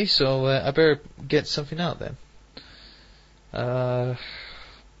actually, so I better get something out then.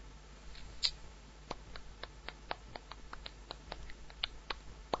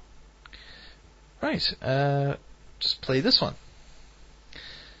 Right, just play this one.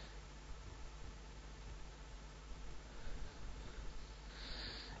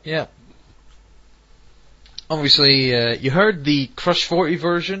 Yeah. Obviously, you heard the Crush 40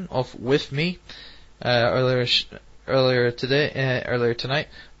 version of With Me earlier tonight,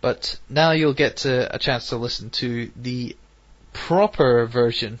 but now you'll get a chance to listen to the proper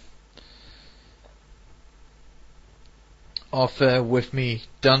version of With Me,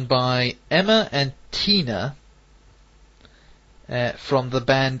 done by Emma and Tina from the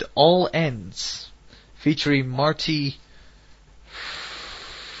band All Ends, featuring Marty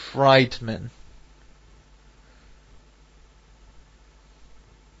Friedman.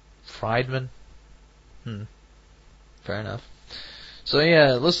 Fair enough. So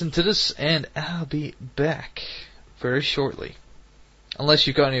yeah, listen to this and I'll be back very shortly. Unless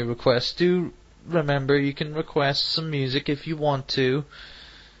you've got any requests, do remember you can request some music if you want to.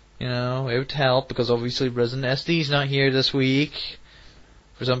 You know, it would help because obviously Resident SD's not here this week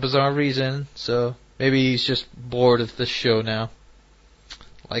for some bizarre reason, so maybe he's just bored of this show now.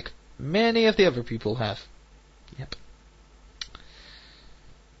 Like many of the other people have. Yep.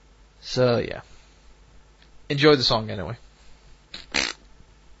 So yeah. Enjoy the song anyway.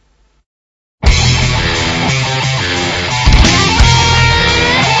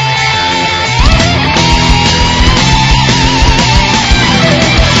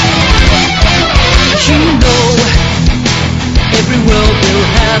 You know, every world will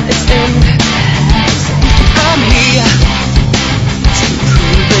have its end. I'm here to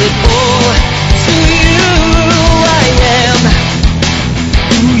prove it all to you. I am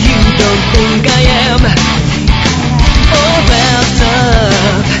who you don't think I am. Oh,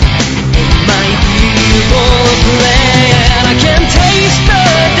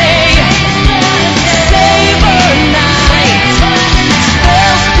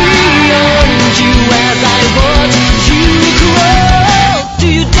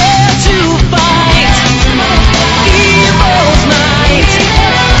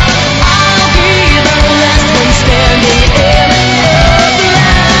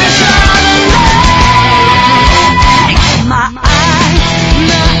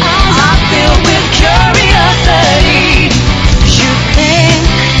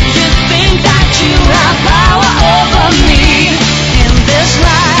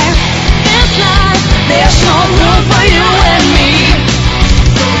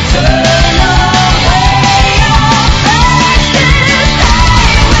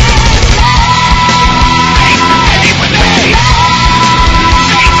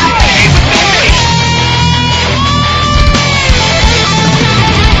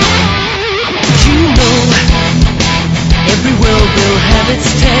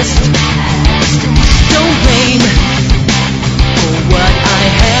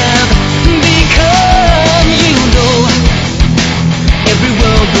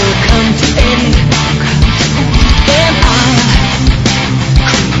 will come to end, and I'll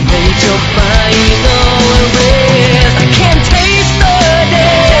create your final arrest. I can taste the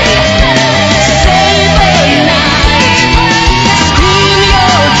day, save the night, scream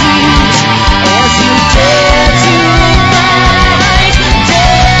your dreams as you dare to fight,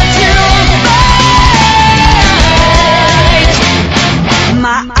 dare to fight.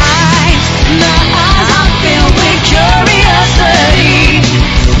 My eyes are filled with curiosity.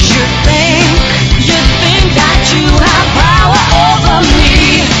 You think that you have power over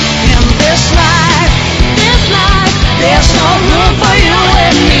me. In this life, there's no room for you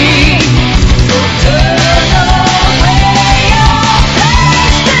and me. So turn away your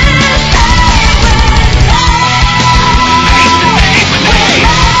face and stay with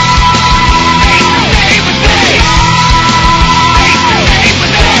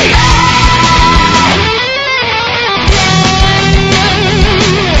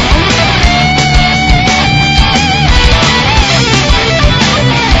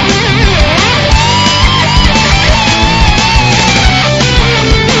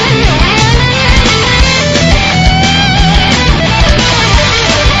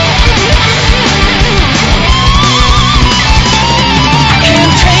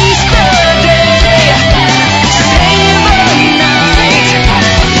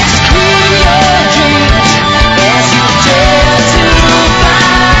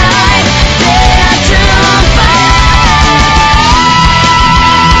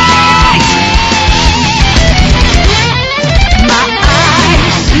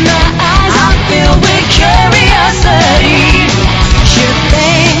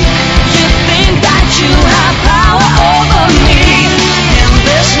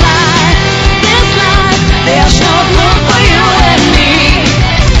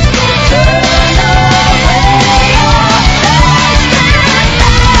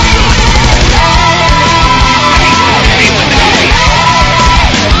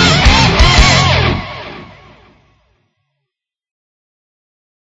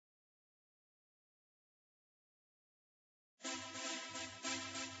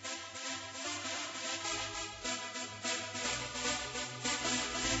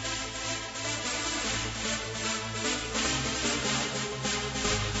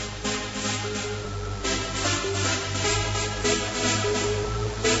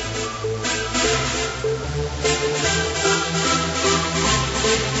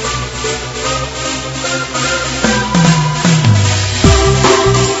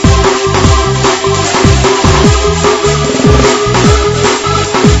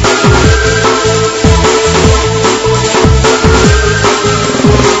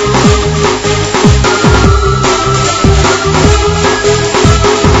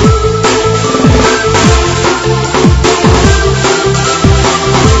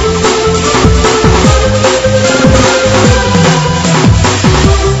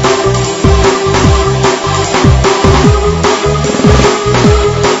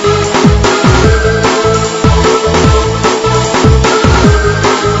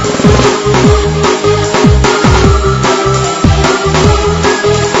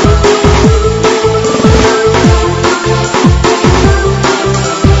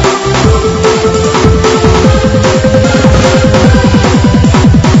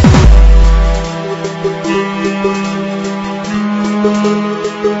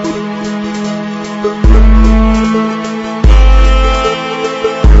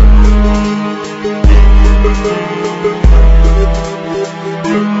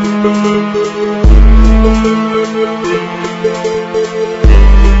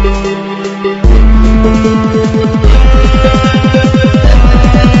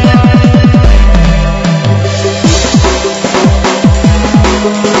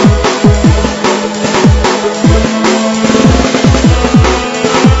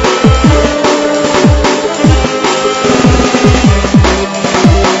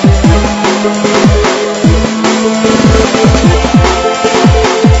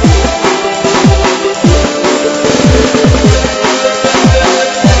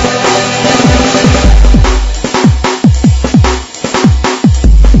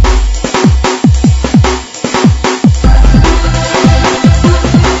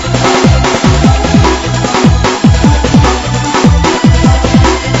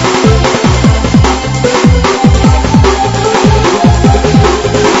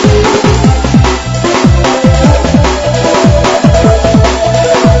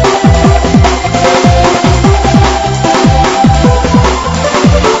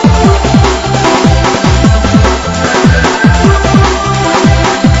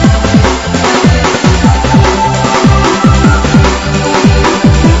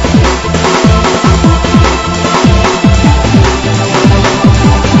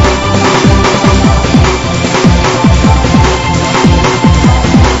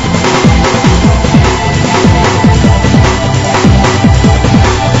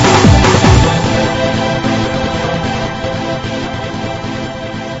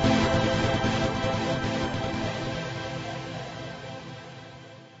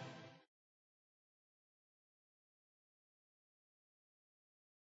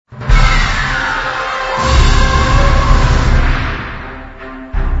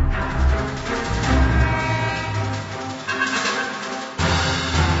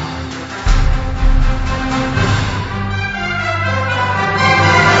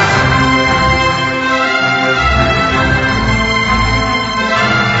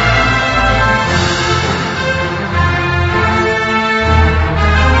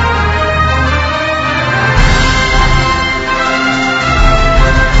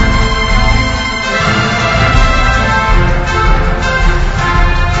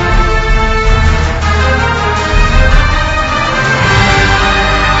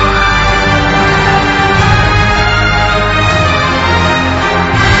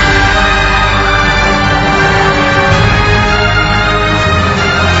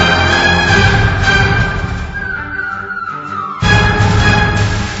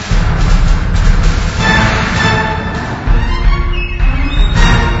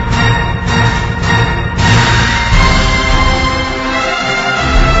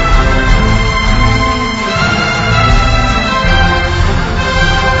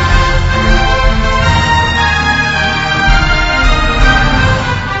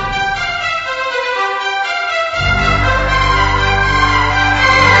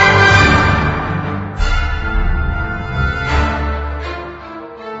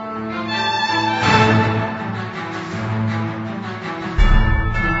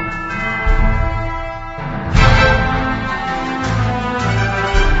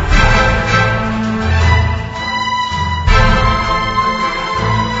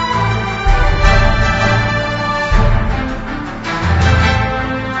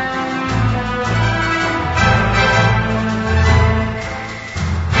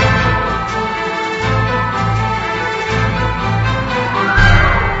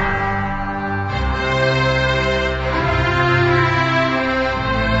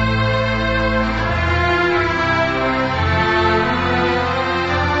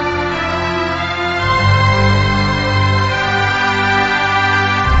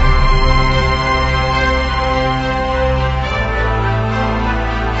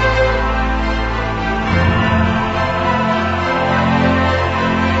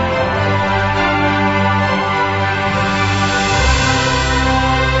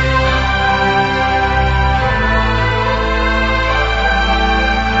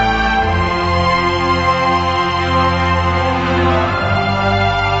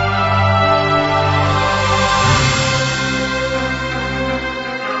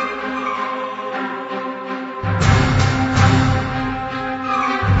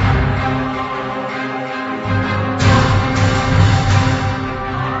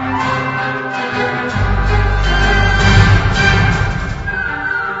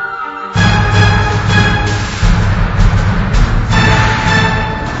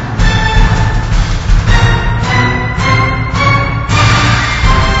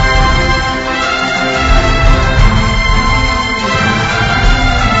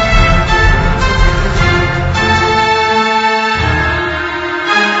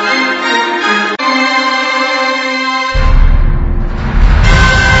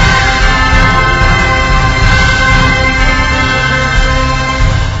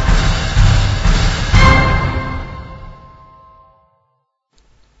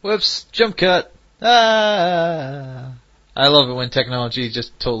Whoops, jump cut. Ah. I love it when technology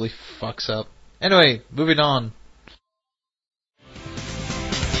just totally fucks up. Anyway, moving on.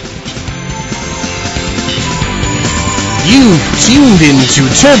 You've tuned into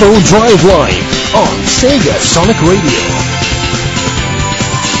Turbo Drive Live on Sega Sonic Radio.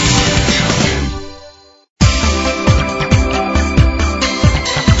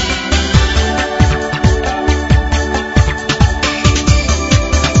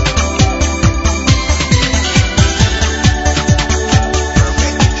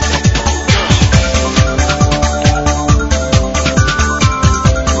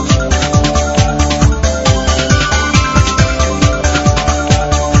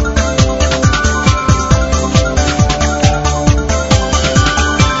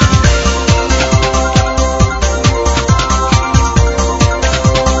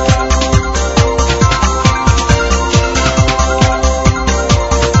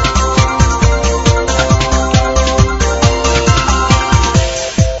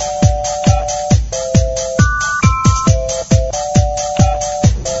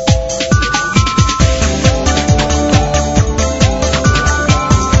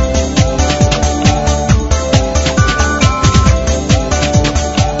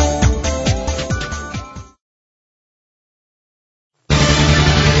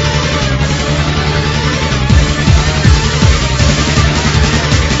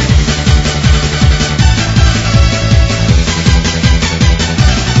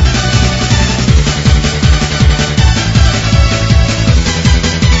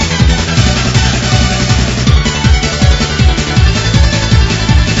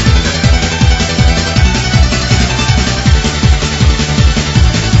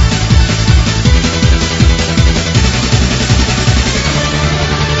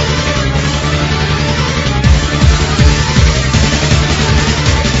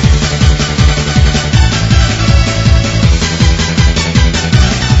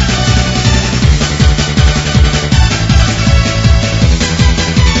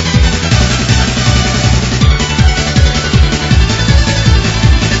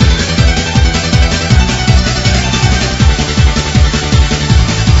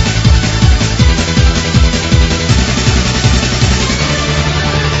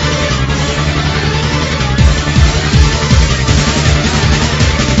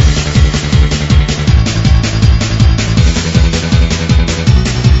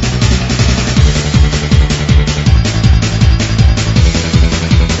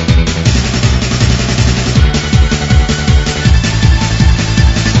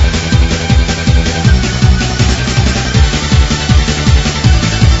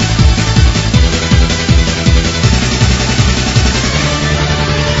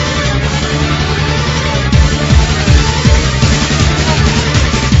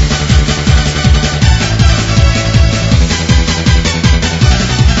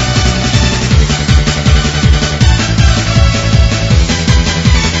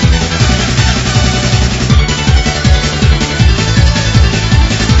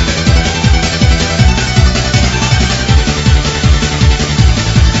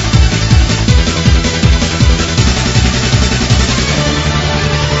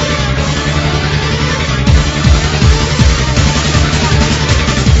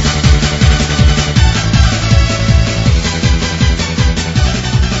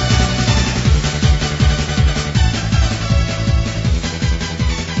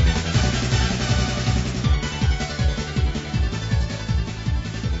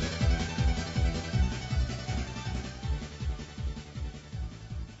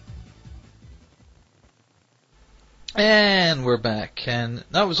 And we're back, and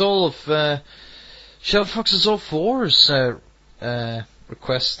that was all of Shell Fox's 04's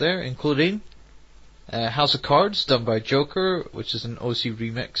requests there, including House of Cards, done by Joker, which is an OC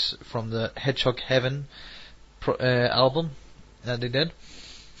remix from the Hedgehog Heaven album that they did.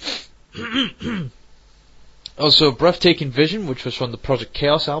 Also, Breathtaking Vision, which was from the Project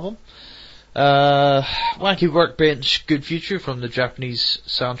Chaos album. Wacky Workbench, Good Future from the Japanese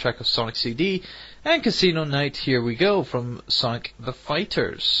soundtrack of Sonic CD. And Casino Night, Here We Go from Sonic the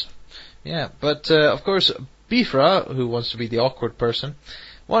Fighters. Yeah, but of course, Bifra, who wants to be the awkward person,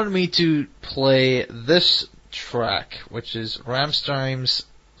 wanted me to play this track, which is Rammstein's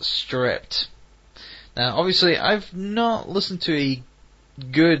Stripped. Now, obviously, I've not listened to a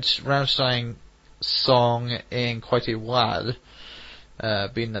good Rammstein song in quite a while,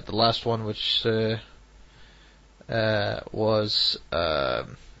 being that the last one, which was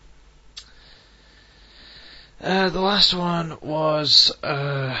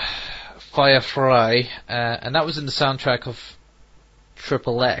Firefly, and that was in the soundtrack of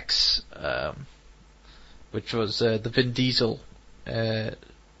Triple X, which was the Vin Diesel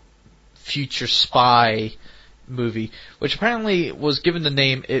future spy movie, which apparently was given the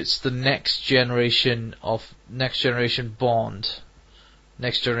name, it's the next generation Bond,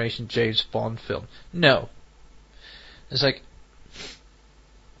 next generation James Bond film. No. It's like,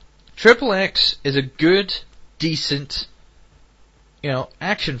 Triple X is a good, decent,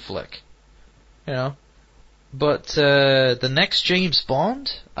 action flick, but the next James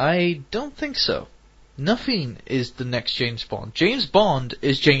Bond, I don't think so. Nothing is the next James Bond. James Bond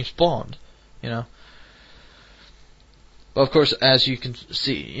is James Bond, But of course, as you can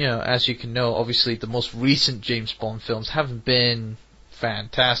see, as you can know, obviously the most recent James Bond films haven't been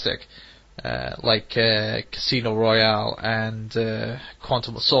fantastic, like Casino Royale and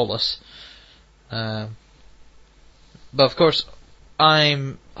Quantum of Solace. But of course,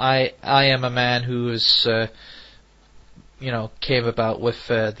 I am a man who is, came about with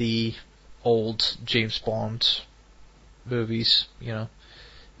the old James Bond movies,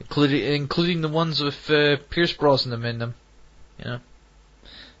 including the ones with Pierce Brosnan in them,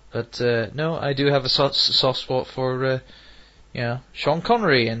 But no, I do have a soft spot for Sean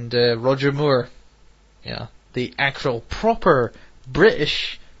Connery and Roger Moore, the actual proper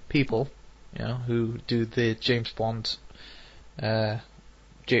British people, who do the James Bond,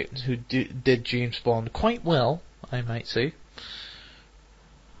 who did James Bond quite well, I might say.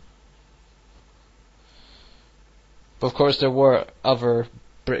 But of course, there were other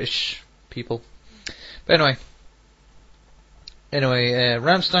British people. But anyway,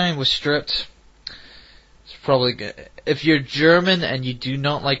 Rammstein was stripped. It's probably good. If you're German and you do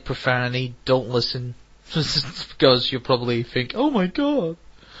not like profanity, don't listen, because you'll probably think, "Oh my god,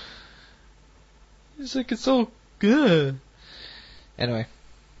 it's like it's so good." Anyway.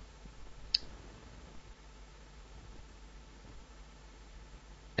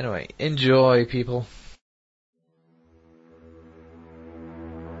 Enjoy, people.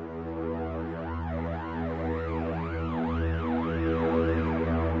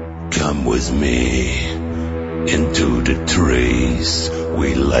 Come with me into the trees.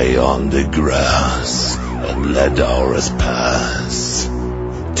 We lay on the grass and let hours pass.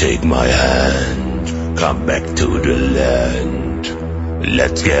 Take my hand, come back to the land.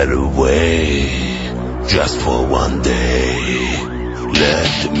 Let's get away, just for one day.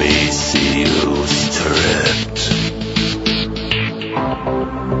 Let me see you stripped.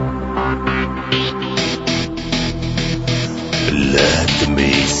 Let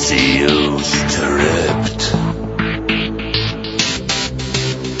me see you stripped.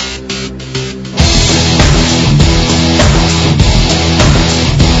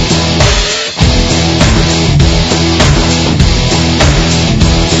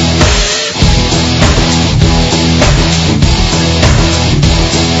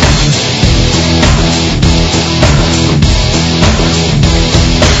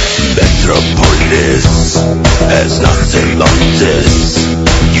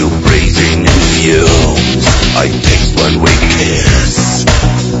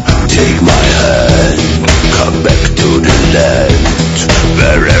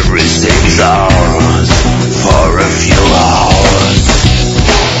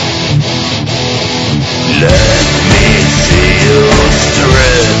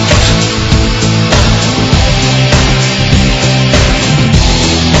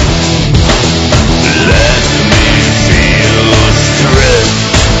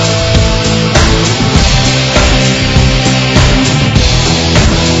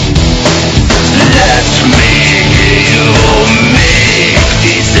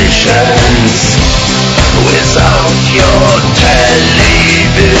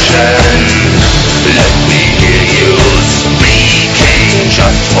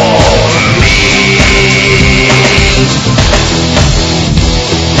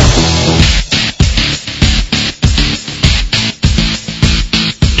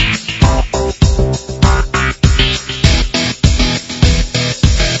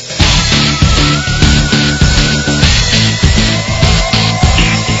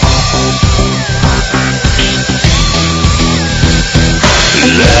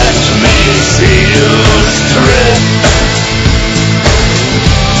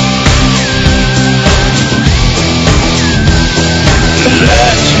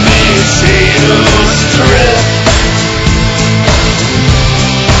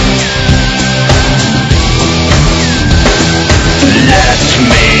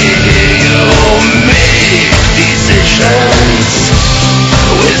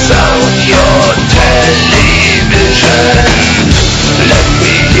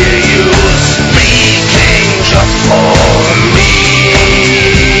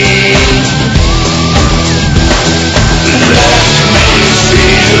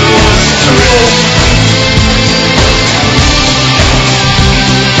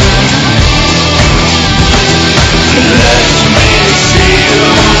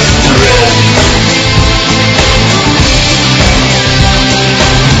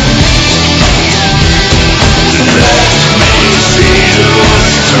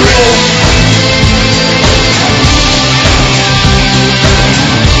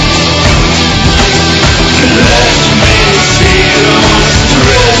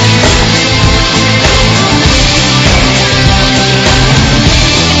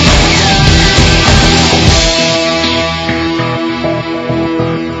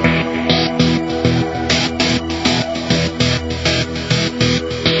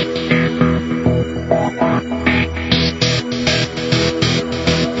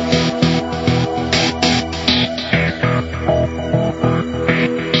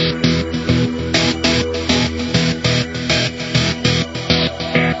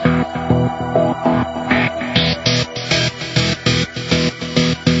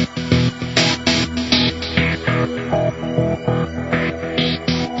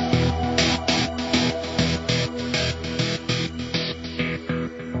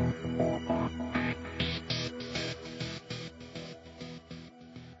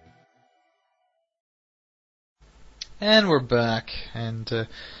 And we're back, and that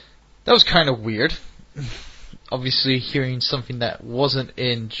was kind of weird. Obviously, hearing something that wasn't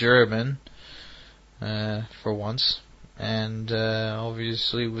in German for once, and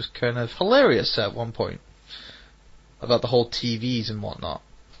obviously was kind of hilarious at one point about the whole TVs and whatnot.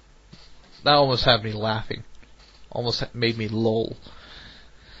 That almost had me laughing, almost made me lol.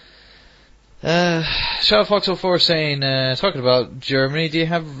 Shadow Fox 04 saying, talking about Germany, do you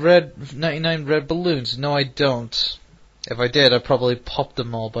have 99 red balloons? No, I don't. If I did, I'd probably pop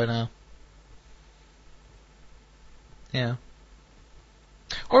them all by now. Yeah.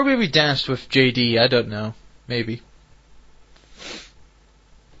 Or maybe danced with JD, I don't know. Maybe.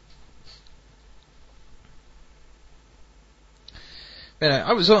 Anyway,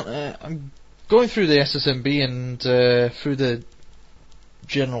 I'm going through the SSMB and through the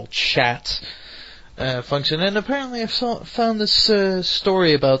general chat function, and apparently I've found this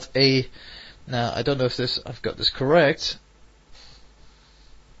story about now I don't know if I've got this correct.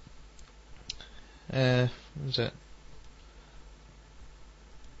 What was it?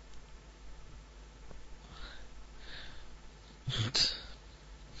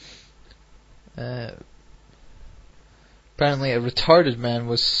 Apparently a retarded man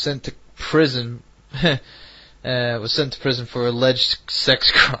was sent to prison for alleged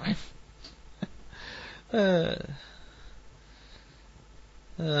sex crime.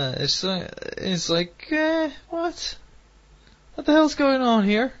 It's like what? What the hell's going on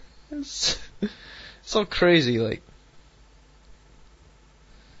here? It's so crazy, like.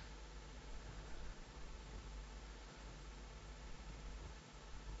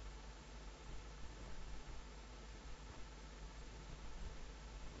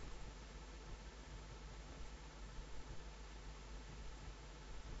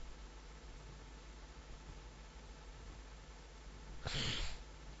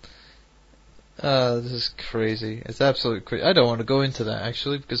 This is crazy. It's absolutely crazy. I don't want to go into that,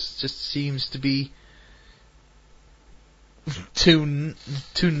 actually, because it just seems to be too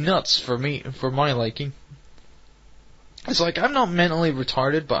nuts for me, for my liking. It's like, I'm not mentally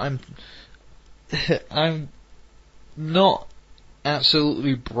retarded, but I'm not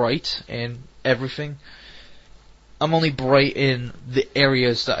absolutely bright in everything. I'm only bright in the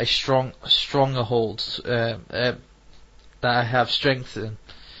areas that I strongholds, that I have strength in.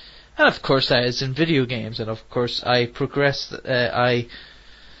 And of course that is in video games, and of course I progress,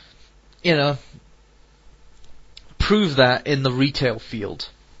 prove that in the retail field,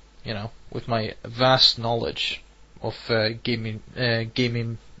 with my vast knowledge of gaming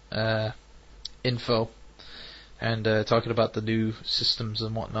info, and talking about the new systems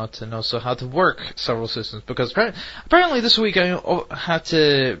and whatnot, and also how to work several systems, because apparently this week I had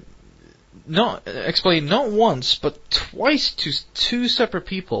to explain not once but twice to two separate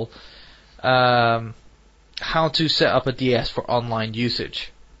people how to set up a DS for online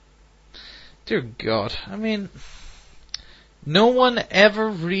usage. Dear God, I mean, no one ever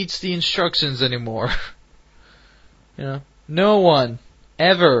reads the instructions anymore. No one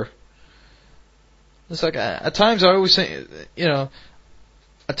ever. It's like at times I always think,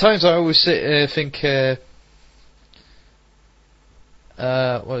 think,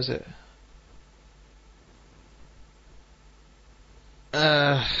 what is it?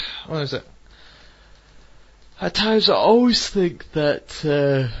 What is it? At times I always think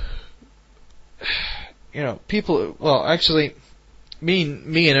that, people, well, actually, me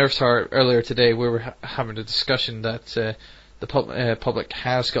and Earthheart earlier today, we were having a discussion that, the public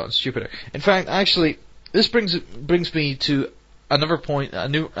has gotten stupider. In fact, actually, this brings me to another point,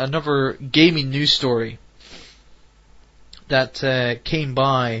 another gaming news story that, came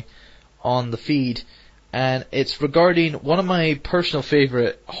by on the feed, and it's regarding one of my personal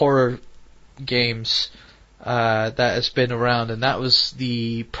favorite horror games that has been around, and that was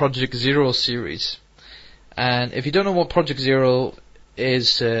the Project Zero series. And if you don't know what Project Zero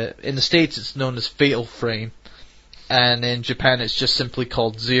is, in the States it's known as Fatal Frame, and in Japan it's just simply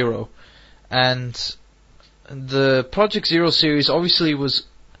called Zero. And the Project Zero series obviously was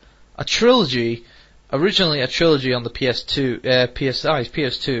a trilogy, originally a trilogy on the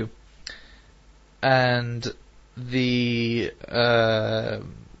PS2, and the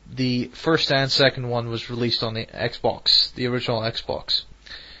first and second one was released on the Xbox, the original Xbox.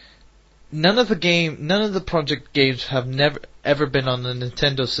 None of the Project games have ever been on the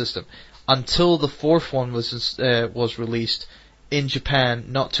Nintendo system until the fourth one was released in Japan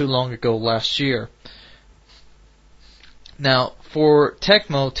not too long ago, last year. Now, for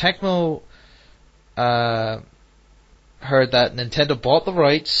Tecmo heard that Nintendo bought the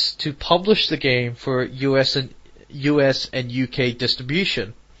rights to publish the game for US and UK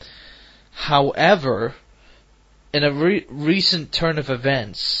distribution. However, in a recent turn of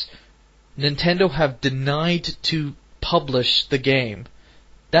events, Nintendo have denied to publish the game.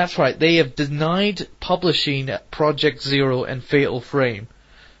 That's right, they have denied publishing Project Zero and Fatal Frame,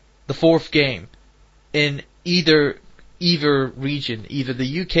 the fourth game, in either region, either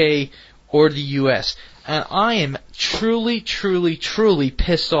the UK or the US. And I am truly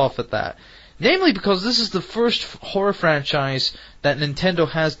pissed off at that. Namely because this is the first horror franchise that Nintendo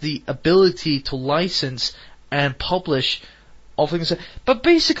has the ability to license and publish all things. But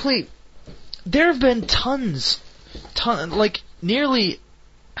basically, there have been like nearly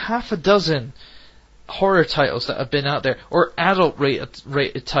half a dozen horror titles that have been out there, or adult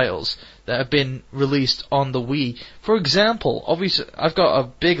rated titles that have been released on the Wii. For example, obviously, I've got a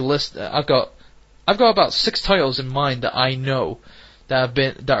big list. I've got about 6 titles in mind that I know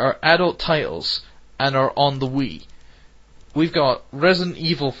that are adult titles and are on the Wii. We've got Resident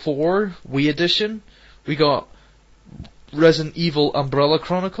Evil 4 Wii Edition. We got Resident Evil Umbrella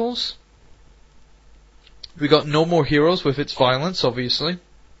Chronicles. We got No More Heroes with its violence, obviously.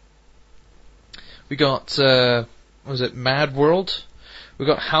 We got Mad World. We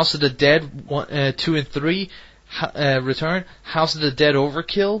got House of the Dead 2 and 3 Return. House of the Dead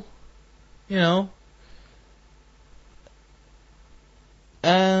Overkill. You know.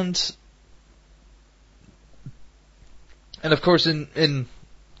 And of course in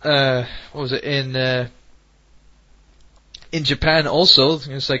Japan also,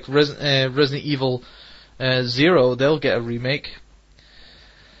 it's like Resident Evil 0, they'll get a remake.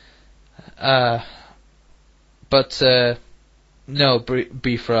 But no,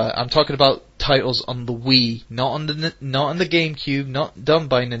 Bifra, I'm talking about titles on the Wii, not on the GameCube, not done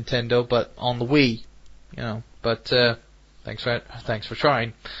by Nintendo, but on the Wii. You know, but thanks for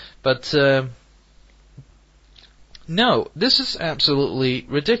trying. But no, this is absolutely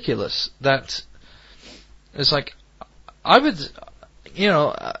ridiculous. That it's like I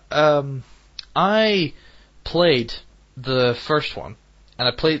played the first one, and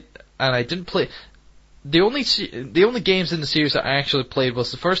I didn't play. The only games in the series that I actually played was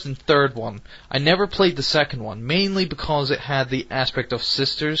the first and third one. I never played the second one, mainly because it had the aspect of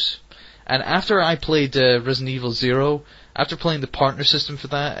sisters. And after I played Resident Evil 0, after playing the partner system for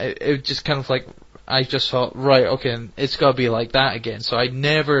that, it just kind of like, I just thought, right, okay, it's gotta be like that again. So I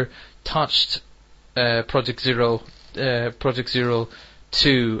never touched Project Zero 2,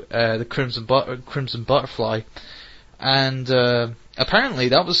 the Crimson Butterfly. And apparently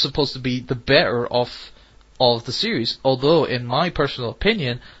that was supposed to be the better of the series, although in my personal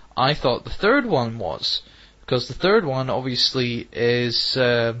opinion I thought the third one was, because the third one obviously is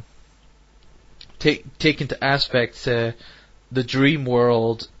taken to aspect the dream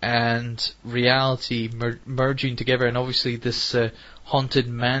world and reality merging together, and obviously this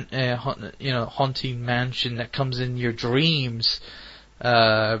haunting mansion that comes in your dreams.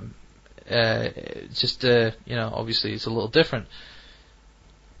 Obviously it's a little different.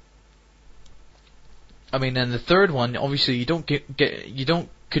 I mean, in the third one, obviously you don't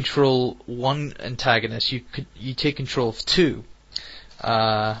control one antagonist. You take control of two.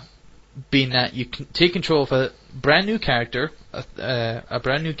 Being that you can take control of a brand new character,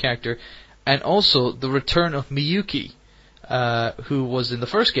 and also the return of Miyuki, who was in the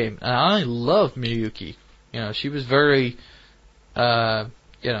first game. And I love Miyuki. You know, she was very,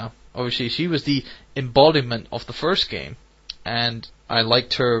 obviously she was the embodiment of the first game, and I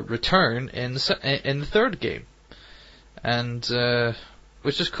liked her return in the third game, and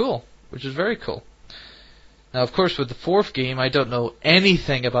which is cool, which is very cool. Now, of course, with the fourth game, I don't know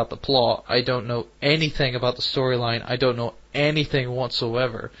anything about the plot. I don't know anything about the storyline. I don't know anything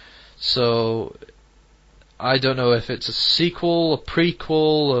whatsoever. So I don't know if it's a sequel, a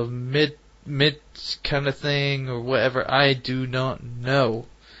prequel, a mid kind of thing, or whatever. I do not know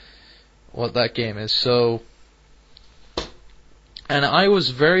what that game is. So, and I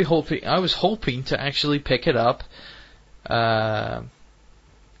was hoping to actually pick it up, when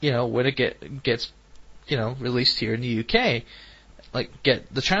it gets, released here in the UK, like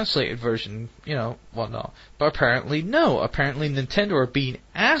get the translated version, whatnot. But apparently no. Apparently Nintendo are being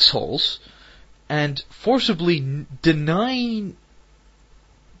assholes and forcibly denying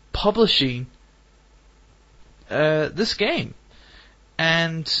publishing this game.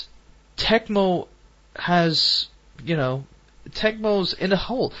 And Tecmo has, Tecmo's in a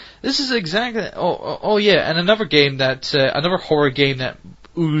hole. This is exactly. Oh yeah, and another game that another horror game that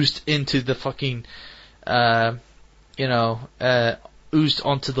oozed into the fucking, oozed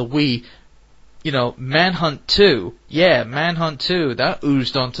onto the Wii. Manhunt 2. Yeah, Manhunt 2. That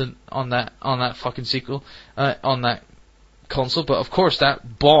oozed on that fucking sequel, on that console. But of course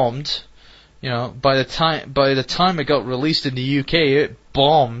that bombed by the time it got released in the UK, it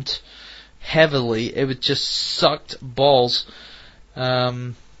bombed heavily. It would just sucked balls.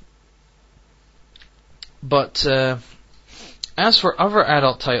 But as for other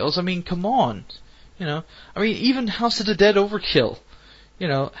adult titles, I mean, come on, even House of the Dead Overkill,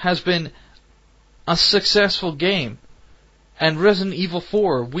 has been a successful game. And Resident Evil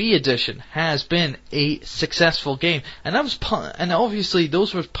 4 Wii Edition has been a successful game, and and obviously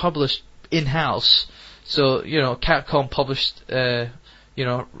those were published in-house. So Capcom published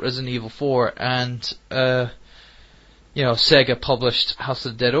Resident Evil 4, and Sega published House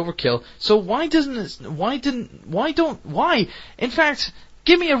of the Dead Overkill. So why? In fact,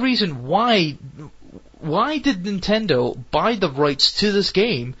 give me a reason why did Nintendo buy the rights to this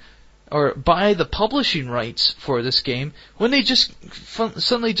game? Or buy the publishing rights for this game, when they just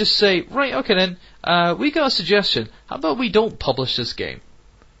suddenly just say, right, okay then, we got a suggestion. How about we don't publish this game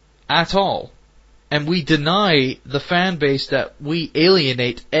at all, and we deny the fan base that we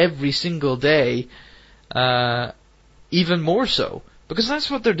alienate every single day, even more so, because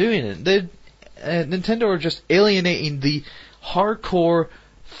that's what they're doing. Nintendo are just alienating the hardcore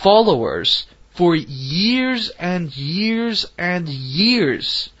followers for years and years and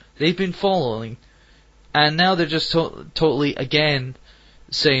years. They've been following, and now they're just totally, again,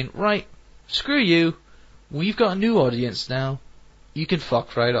 saying, right, screw you, we've got a new audience now, you can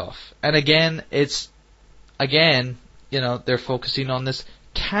fuck right off. And again, they're focusing on this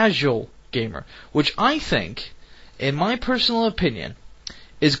casual gamer, which I think, in my personal opinion,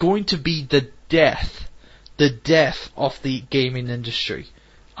 is going to be the death of the gaming industry.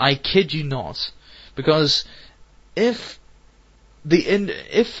 I kid you not. Because if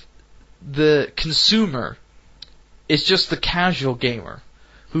the consumer is just the casual gamer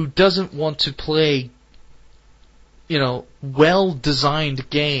who doesn't want to play, well-designed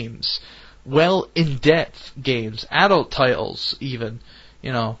games, in-depth games, adult titles even,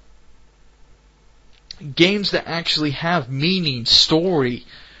 games that actually have meaning, story,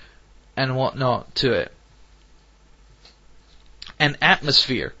 and whatnot to it, and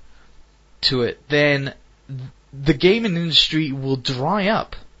atmosphere to it, then the gaming industry will dry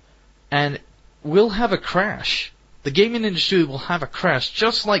up. And we'll have a crash. The gaming industry will have a crash,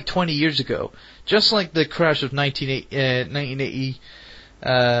 just like 20 years ago. Just like the crash of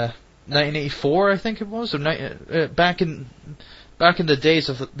 1984, I think it was, or back in the days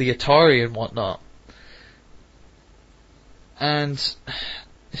of the Atari and whatnot. And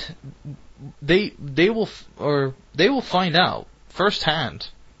they will find out firsthand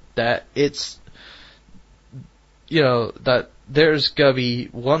that it's that there's gonna be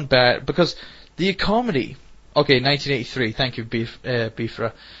one bad, because the comedy. Okay, 1983. Thank you,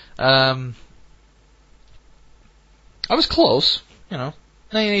 Beefra. I was close.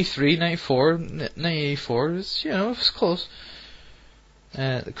 1983, 94, 1984. It was close.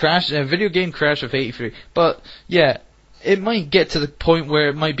 The crash, video game crash of 83. But yeah, it might get to the point where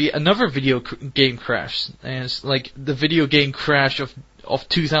it might be another video game crash, and it's like the video game crash of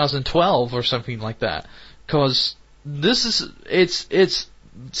 2012 or something like that. Because it's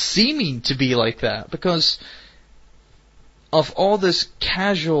seeming to be like that because of all this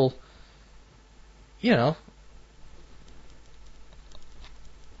casual,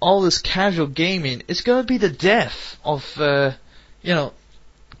 all this casual gaming. It's going to be the death of, kind of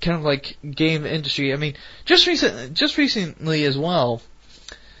like game industry. I mean, just recently as well,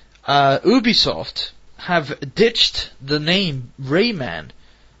 Ubisoft have ditched the name Rayman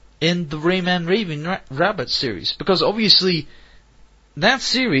in the Rayman Raving Rabbit series, because obviously that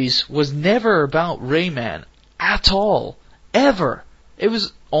series was never about Rayman at all, ever. It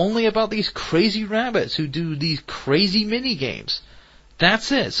was only about these crazy rabbits who do these crazy mini games.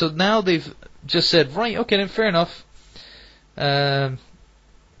 That's it. So now they've just said, right, okay, then fair enough. We're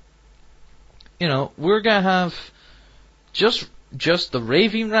gonna have just the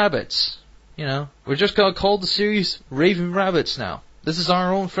Raving Rabbits. We're just gonna call the series Raving Rabbits now. This is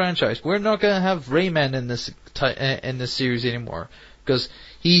our own franchise. We're not gonna have Rayman in this series anymore, because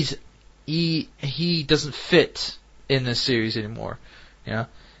he doesn't fit in this series anymore.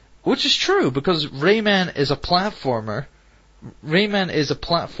 Which is true, because Rayman is a platformer. Rayman is a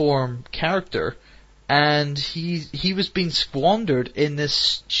platform character, and he was being squandered in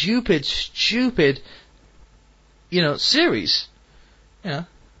this stupid, series.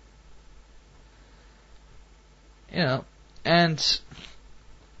 And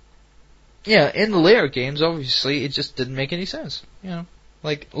in the later games, obviously, it just didn't make any sense.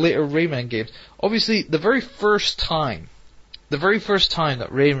 Like later Rayman games. Obviously, the very first time that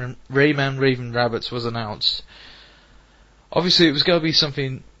Rayman Raving Rabbits was announced, obviously it was going to be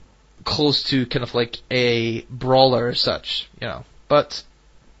something close to kind of like a brawler as such, you know. But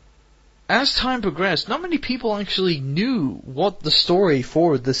as time progressed, not many people actually knew what the story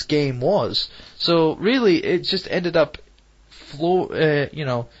for this game was. So really, it just ended up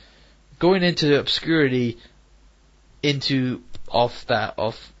going into obscurity of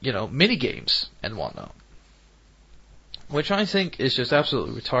mini games and whatnot, which I think is just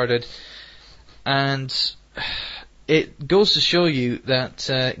absolutely retarded. And it goes to show you that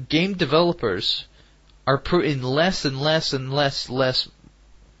game developers are putting less and less and less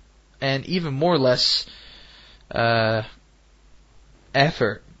and even more less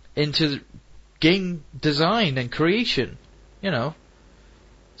effort into game design and creation, you know.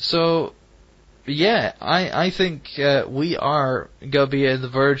 So, yeah, I think we are going to be on the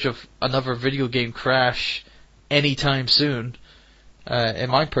verge of another video game crash anytime soon, in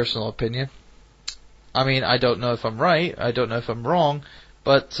my personal opinion. I mean, I don't know if I'm right, I don't know if I'm wrong,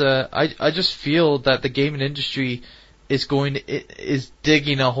 but I just feel that the gaming industry is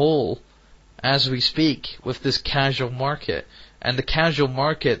digging a hole as we speak with this casual market. And the casual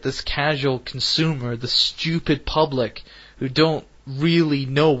market, this casual consumer, the stupid public who don't really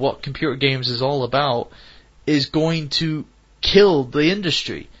know what computer games is all about, is going to kill the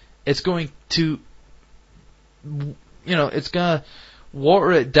industry. It's going to, it's gonna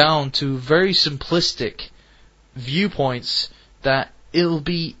water it down to very simplistic viewpoints that it'll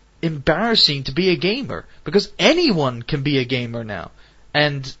be embarrassing to be a gamer, because anyone can be a gamer now,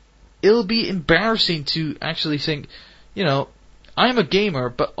 and it'll be embarrassing to actually think, I'm a gamer,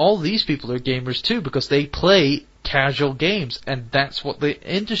 but all these people are gamers too, because they play casual games, and that's what the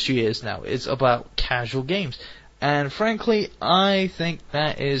industry is now. It's about casual games. And frankly, I think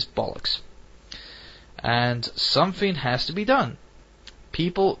that is bollocks. And something has to be done.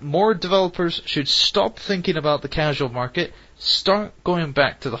 More developers should stop thinking about the casual market, start going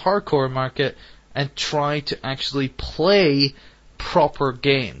back to the hardcore market, and try to actually play proper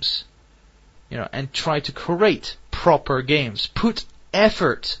games. And try to create proper games. Put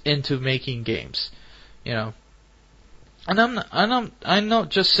effort into making games. And I'm not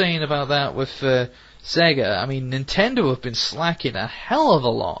just saying about that with Sega. I mean, Nintendo have been slacking a hell of a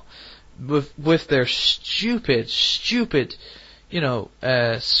lot with their stupid, kind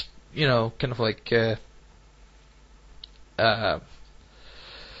of like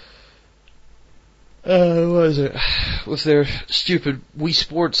what is it? With their stupid Wii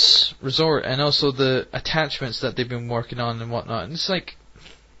Sports Resort, and also the attachments that they've been working on and whatnot. And it's like,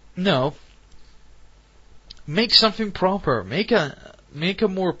 no. Make something proper. Make a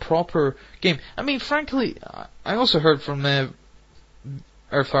more proper game. I mean, frankly, I also heard from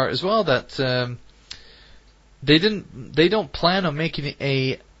Earthheart as well that they don't plan on making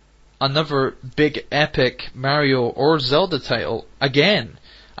another big epic Mario or Zelda title again.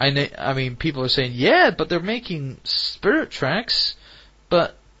 I mean, people are saying, yeah, but they're making Spirit Tracks.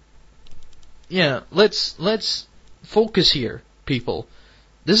 But let's focus here, people.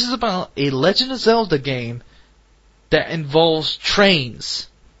 This is about a Legend of Zelda game that involves trains.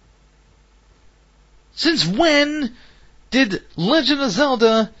 Since when did Legend of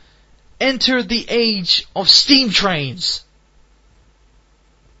Zelda enter the age of steam trains?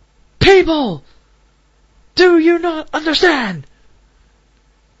 People! Do you not understand?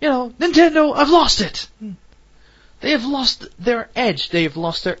 Nintendo have lost it. They have lost their edge. They have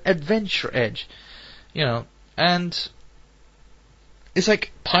lost their adventure edge. And it's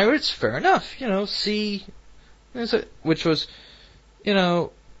like, Pirates, fair enough. Sea, which was,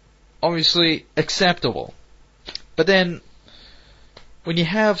 obviously acceptable. But then, when you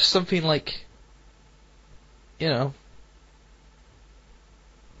have something like, but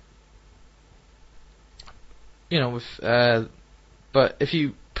if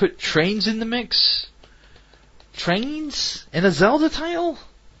you put trains in the mix, trains in a Zelda title?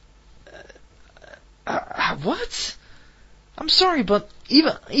 What? I'm sorry, but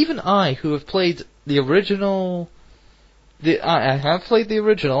even I, who have played the original, I have played the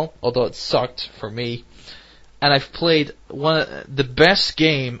original, although it sucked for me, and I've played the best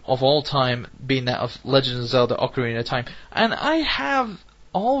game of all time, being that of Legend of Zelda: Ocarina of Time, and I have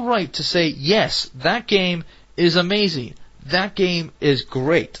all right to say, yes, that game is amazing. That game is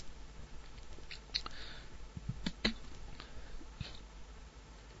great.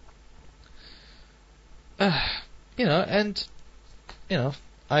 I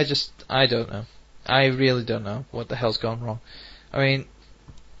don't know. I really don't know what the hell's gone wrong. I mean,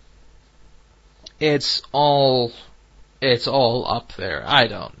 it's all up there. I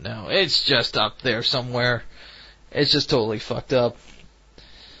don't know. It's just up there somewhere. It's just totally fucked up.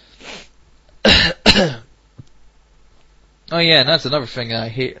 Oh yeah, and that's another thing that I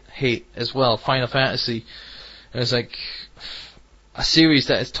hate hate as well, Final Fantasy. And it's like a series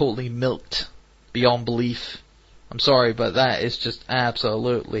that is totally milked beyond belief. I'm sorry, but that is just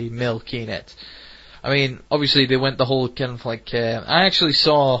absolutely milking it. I mean, obviously they went the whole kind of like, I actually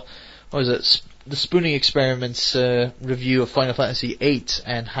saw, what was it, the Spooning Experiments review of Final Fantasy VIII,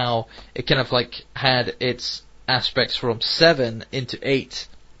 and how it kind of like had its aspects from 7 into 8,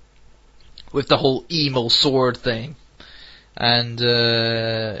 with the whole emo sword thing. And,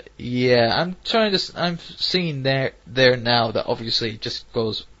 yeah, I'm seeing there now that obviously just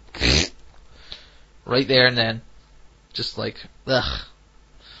goes right there and then. Just like, ugh.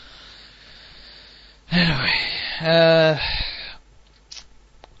 Anyway, yeah,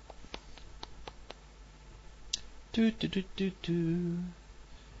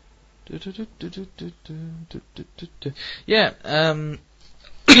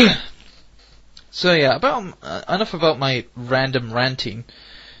 so yeah, enough about my random ranting,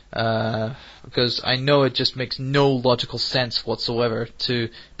 because I know it just makes no logical sense whatsoever to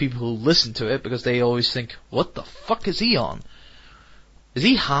people who listen to it, because they always think, what the fuck is he on? Is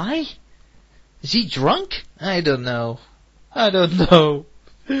he high? Is he drunk? I don't know.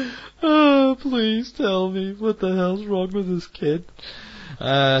 Oh, please tell me what the hell's wrong with this kid.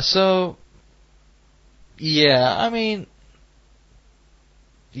 So, yeah, I mean,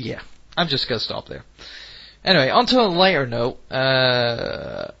 yeah, I'm just gonna stop there. Anyway, on to a lighter note,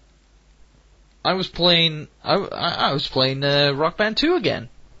 I was playing Rock Band 2 again.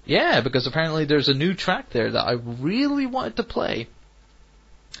 Yeah, because apparently there's a new track there that I really wanted to play.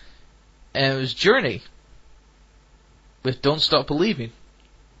 And it was Journey with Don't Stop Believing.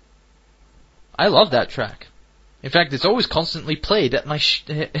 I love that track. In fact, it's always constantly played at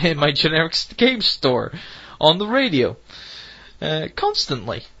in my generic game store on the radio.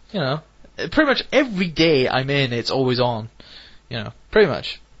 Constantly, you know. Pretty much every day I'm in, it's always on. You know, pretty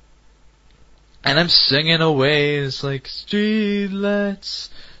much. And I'm singing away, it's like, street lights,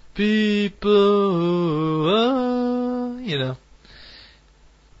 people, you know.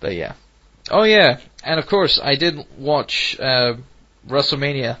 But yeah. Oh yeah, and of course I did watch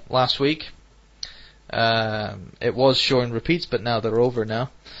WrestleMania last week. It was showing repeats, but now they're over now.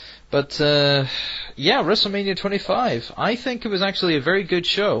 But yeah, WrestleMania 25. I think it was actually a very good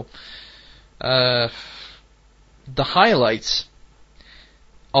show. The highlights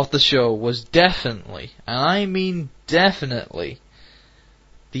of the show was definitely, and I mean definitely,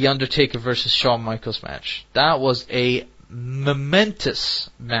 the Undertaker versus Shawn Michaels match. That was a momentous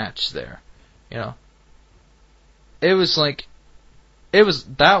match there. You know, that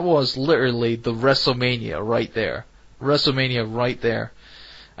was literally the WrestleMania right there.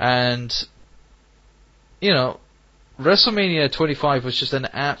 And, you know, WrestleMania 25 was just an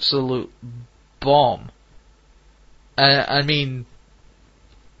absolute bomb. I mean,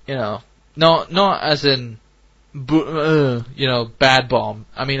 you know, not as in, you know, bad bomb.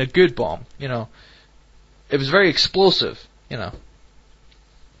 I mean a good bomb, you know. It was very explosive, you know.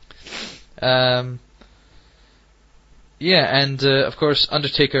 Yeah, and of course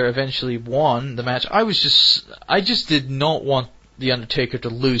Undertaker eventually won the match. I just did not want the Undertaker to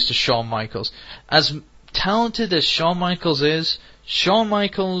lose to Shawn Michaels. As talented as Shawn Michaels is, Shawn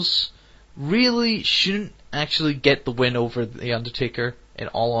Michaels really shouldn't actually get the win over the Undertaker, in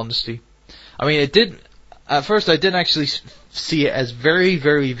all honesty. I mean, at first I did actually see it as very,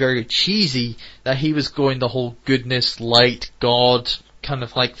 very, very cheesy that he was going the whole goodness, light, God kind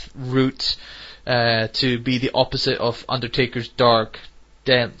of like route, to be the opposite of Undertaker's dark,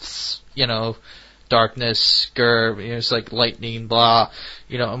 dense, you know, darkness, you know, it's like lightning, blah,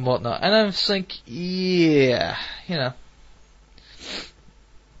 you know, and whatnot. And I was like, yeah, you know.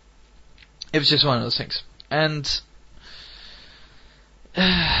 It was just one of those things. And,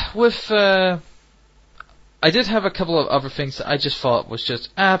 I did have a couple of other things that I just thought was just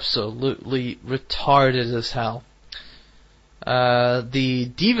absolutely retarded as hell.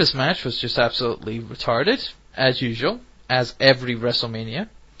 The Divas match was just absolutely retarded, as usual, as every WrestleMania,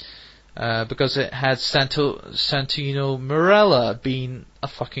 because it had Santino Marella being a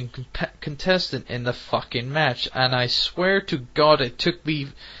fucking contestant in the fucking match, and I swear to God it took the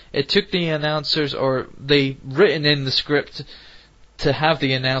announcers, or they written in the script to have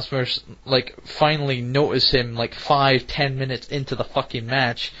the announcers, like, finally notice him, like, 5-10 minutes into the fucking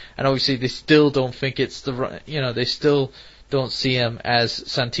match, and obviously they still don't think it's they still don't see him as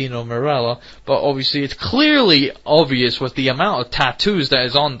Santino Marella, but obviously it's clearly obvious with the amount of tattoos that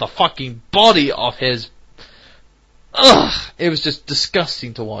is on the fucking body of his... Ugh! It was just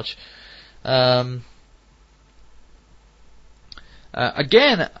disgusting to watch. Again,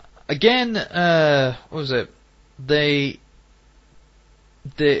 what was it?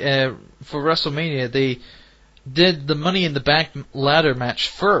 for WrestleMania, they did the Money in the Bank ladder match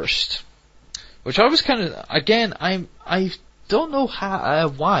first, which I was kind of, again, I don't know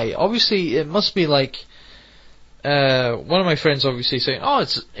why. Obviously, it must be like, one of my friends obviously saying, oh,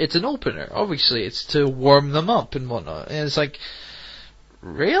 it's an opener. Obviously, it's to warm them up and whatnot. And it's like,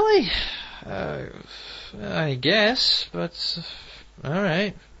 really? I guess, but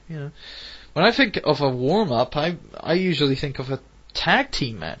alright, you know. When I think of a warm-up, I usually think of a tag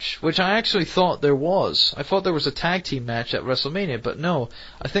team match, which I actually thought there was. I thought there was a tag team match at WrestleMania, but no.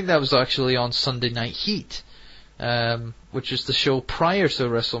 I think that was actually on Sunday Night Heat, which is the show prior to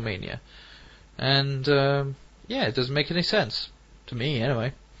WrestleMania. And, yeah, it doesn't make any sense. To me,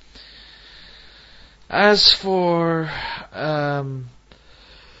 anyway. As for, the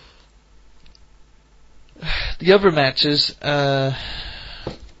other matches, what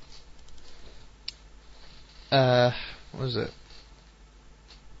was it?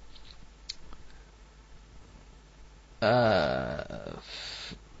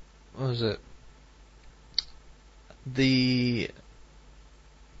 What was it?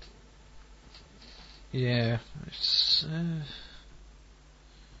 Yeah, it's,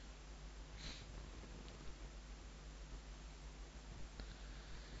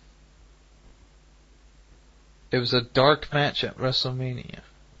 it was a dark match at WrestleMania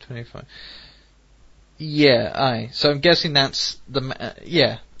 25. Yeah, aye. So I'm guessing that's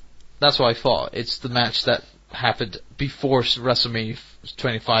yeah, that's what I thought. It's the match that happened before WrestleMania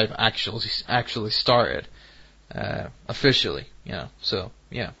 25 actually started, officially, you know, so,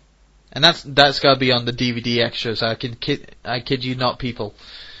 yeah. And that's gotta be on the DVD extras, I kid you not, people.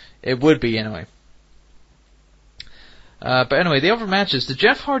 It would be, anyway. But anyway, the other matches, the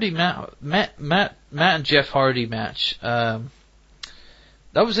Jeff Hardy Matt and Jeff Hardy match, that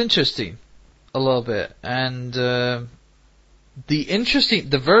was interesting, a little bit, and, the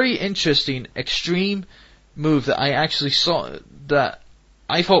very interesting extreme move that I actually saw, that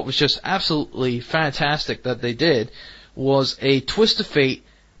I thought was just absolutely fantastic that they did, was a twist of fate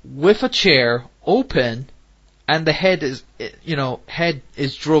with a chair open, and the head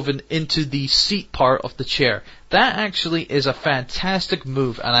is driven into the seat part of the chair. That actually is a fantastic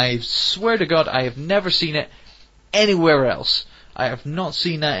move, and I swear to God, I have never seen it anywhere else. I have not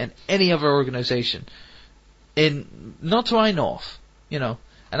seen that in any other organization. Not to I know of, you know.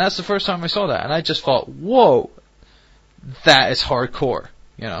 And that's the first time I saw that, and I just thought, whoa, that is hardcore,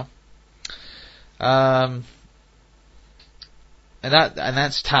 you know. And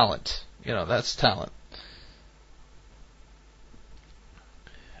that's talent, you know, that's talent.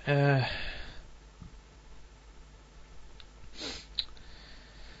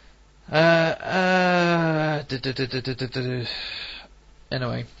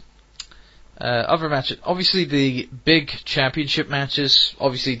 Anyway. Other matches, obviously the big championship matches,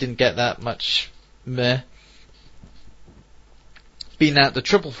 obviously didn't get that much meh. Being that the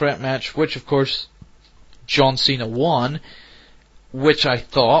triple threat match, which of course John Cena won, which I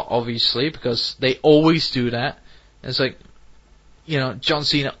thought, obviously, because they always do that. It's like, you know, John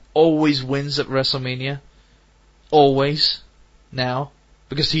Cena always wins at WrestleMania. Always. Now.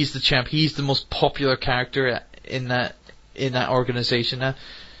 Because he's the champ, he's the most popular character in that organization now.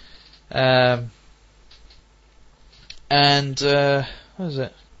 What was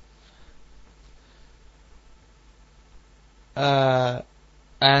it?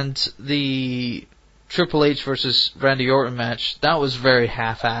 And the Triple H versus Randy Orton match, that was very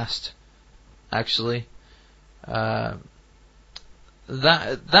half-assed, actually. That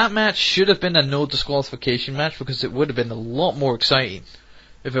match should have been a no disqualification match, because it would have been a lot more exciting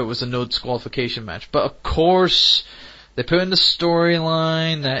if it was a no disqualification match. But of course, they put in the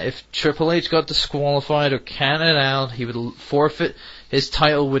storyline that if Triple H got disqualified or counted out, he would forfeit. His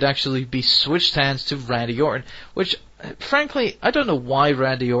title would actually be switched hands to Randy Orton. Which, frankly, I don't know why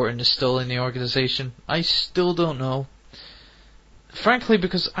Randy Orton is still in the organization. I still don't know. Frankly,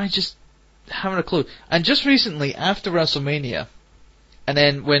 because I just haven't a clue. And just recently, after WrestleMania, and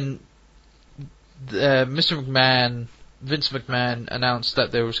then when Vince McMahon announced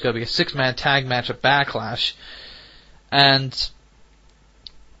that there was going to be a 6-man tag match at Backlash, and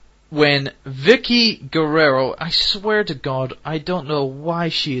when Vicky Guerrero, I swear to God, I don't know why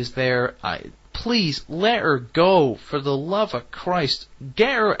she is there. Please let her go, for the love of Christ.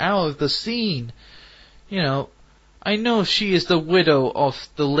 Get her out of the scene. You know, I know she is the widow of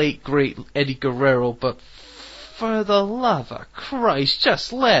the late great Eddie Guerrero, but for the love of Christ, just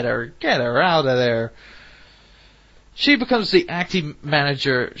get her out of there. She becomes the acting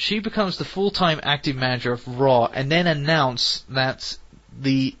manager, she becomes the full-time acting manager of Raw, and then announce that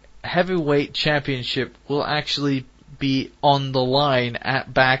the heavyweight championship will actually be on the line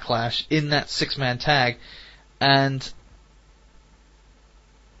at Backlash in that 6-man tag. And,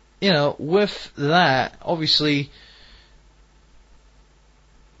 with that, obviously,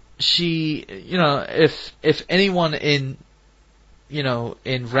 she, if anyone in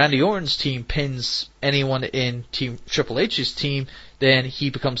Randy Orton's team pins anyone in Team Triple H's team, then he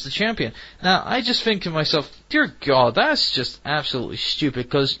becomes the champion. Now, I just think to myself, dear God, that's just absolutely stupid,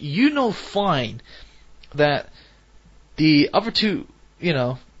 because fine that the other two,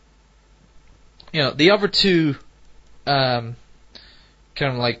 the other two, kind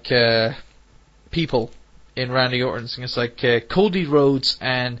of like, people in Randy Orton's, it's like, Cody Rhodes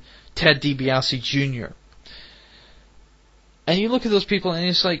and Ted DiBiase Jr. And you look at those people and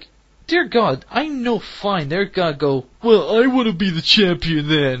it's like, dear God, I know fine, they're gonna go, well, I want to be the champion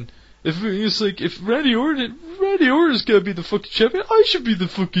then. If Randy Orton's gonna be the fucking champion, I should be the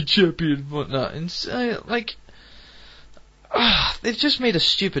fucking champion and whatnot. And they've just made a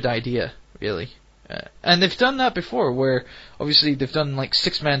stupid idea, really. And they've done that before, where obviously they've done like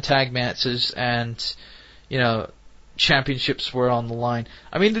 6-man tag matches and, championships were on the line.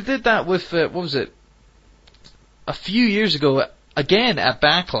 I mean, they did that with, what was it? A few years ago, again at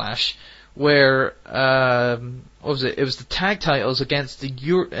Backlash, where what was it? It was the tag titles against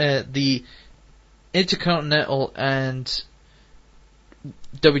the Intercontinental and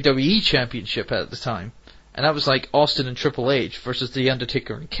WWE Championship at the time, and that was like Austin and Triple H versus The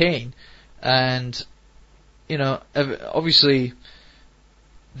Undertaker and Kane, and obviously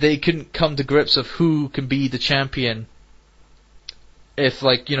they couldn't come to grips of who can be the champion. If,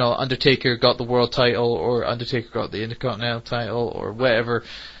 Undertaker got the world title, or Undertaker got the Intercontinental title, or whatever.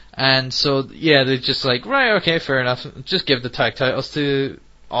 And so, they're just like, right, okay, fair enough. Just give the tag titles to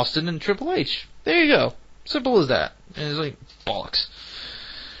Austin and Triple H. There you go. Simple as that. And it's like, bollocks.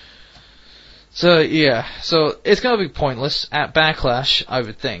 So, so it's gonna be pointless. At Backlash, I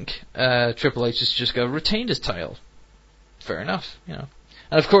would think, Triple H is just gonna retain his title. Fair enough, And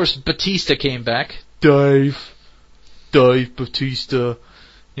of course, Batista came back. Dive Batista,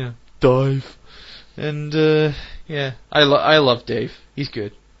 dive, and I love Dave. He's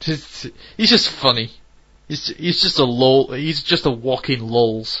good. He's just funny. He's just a lol. He's just a walking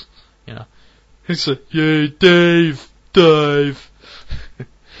lols. He's like, yay, Dave, dive.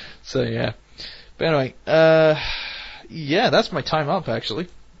 So but anyway, that's my time up. Actually,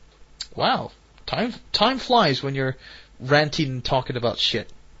 wow, time flies when you're ranting and talking about shit.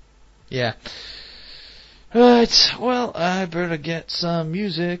 Yeah. Right, well, I better get some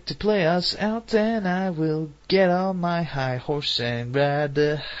music to play us out, and I will get on my high horse and ride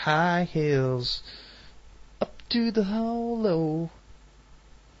the high hills up to the hollow,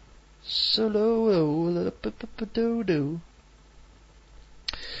 solo, do.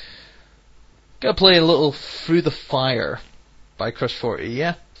 Gotta play a little Through the Fire by Crush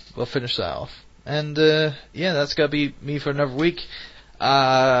 40, we'll finish that off. And, that's gotta be me for another week.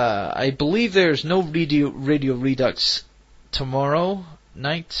 I believe there's no Radio Redux tomorrow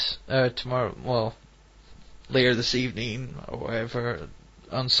night, later this evening or whatever,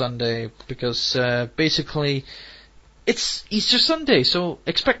 on Sunday, because, basically, it's Easter Sunday, so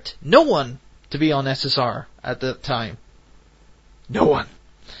expect no one to be on SSR at that time. No one.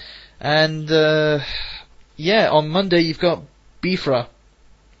 And, on Monday you've got Bifra.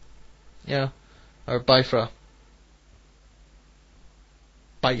 Or Bifra.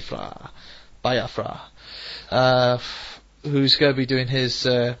 Biafra, who's going to be doing his,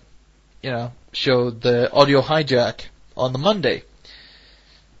 show, the Audio Hijack, on the Monday.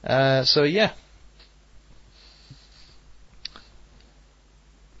 So,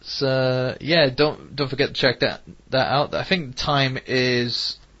 don't forget to check that out. I think the time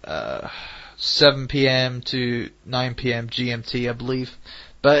is 7 p.m. to 9 p.m. GMT, I believe.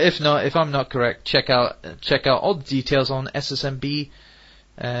 But if I'm not correct, check out all the details on SSMB.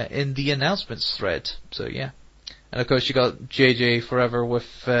 In the announcements thread. So and of course you got JJ Forever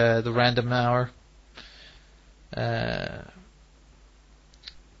with the Random Hour. And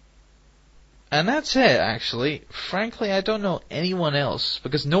that's it, actually. Frankly, I don't know anyone else,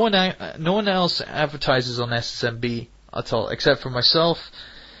 because no one else advertises on SSMB at all, except for myself,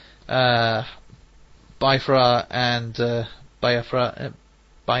 Biafra and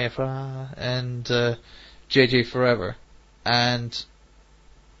JJ Forever, and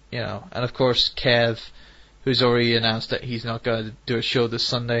and of course Kev, who's already announced that he's not going to do a show this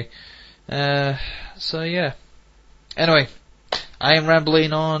Sunday. Anyway, I am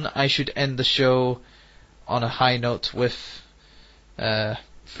rambling on. I should end the show on a high note with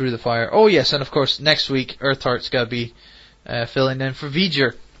Through the Fire. Oh yes, and of course next week Earthheart's going to be filling in for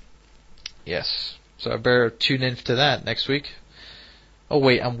V'ger. Yes. So I better tune in to that next week. Oh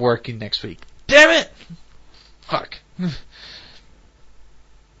wait, I'm working next week. Damn it! Fuck.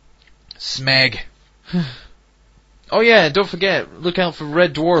 Smeg. Oh yeah, don't forget, look out for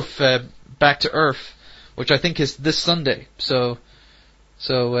Red Dwarf Back to Earth, which I think is this Sunday. So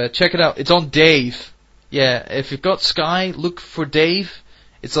check it out. It's on Dave. Yeah, if you've got Sky, look for Dave.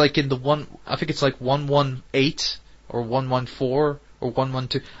 It's like in the I think it's like 118 or 114 or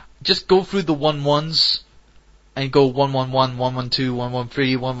 112. Just go through the 11s and go 111, 112,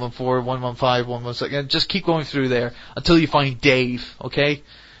 113, 114, 115, 116, and just keep going through there until you find Dave, okay?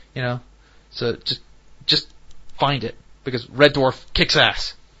 You know, so just find it, because Red Dwarf kicks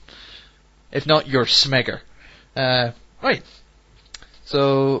ass. If not, you're Smegger. Right.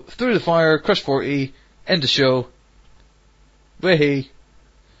 So, Through the Fire, Crush 40, end the show. Hey,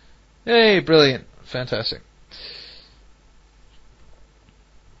 brilliant. Fantastic.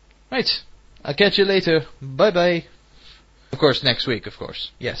 Right. I'll catch you later. Bye-bye. Of course, next week, of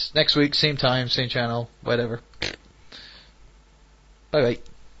course. Yes, next week, same time, same channel, whatever. Bye-bye.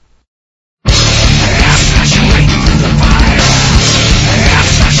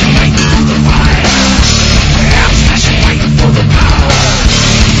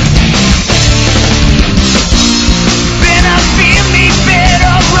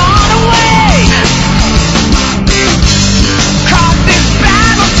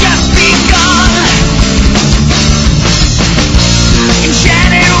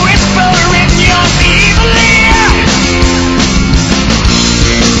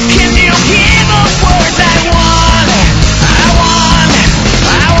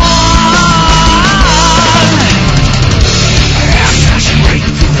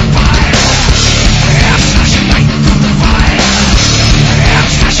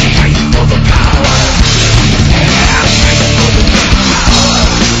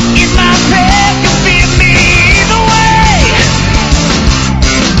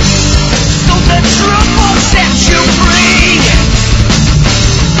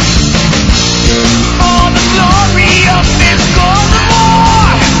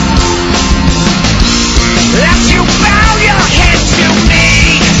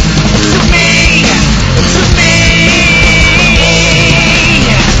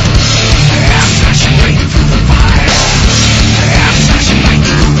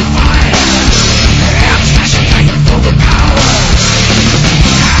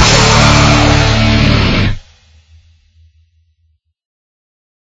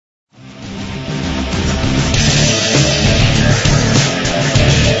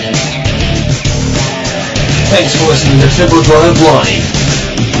 Thanks for listening to Turbo Drive Live.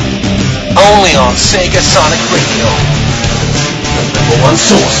 Only on Sega Sonic Radio. The #1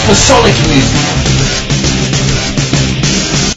 source for Sonic music.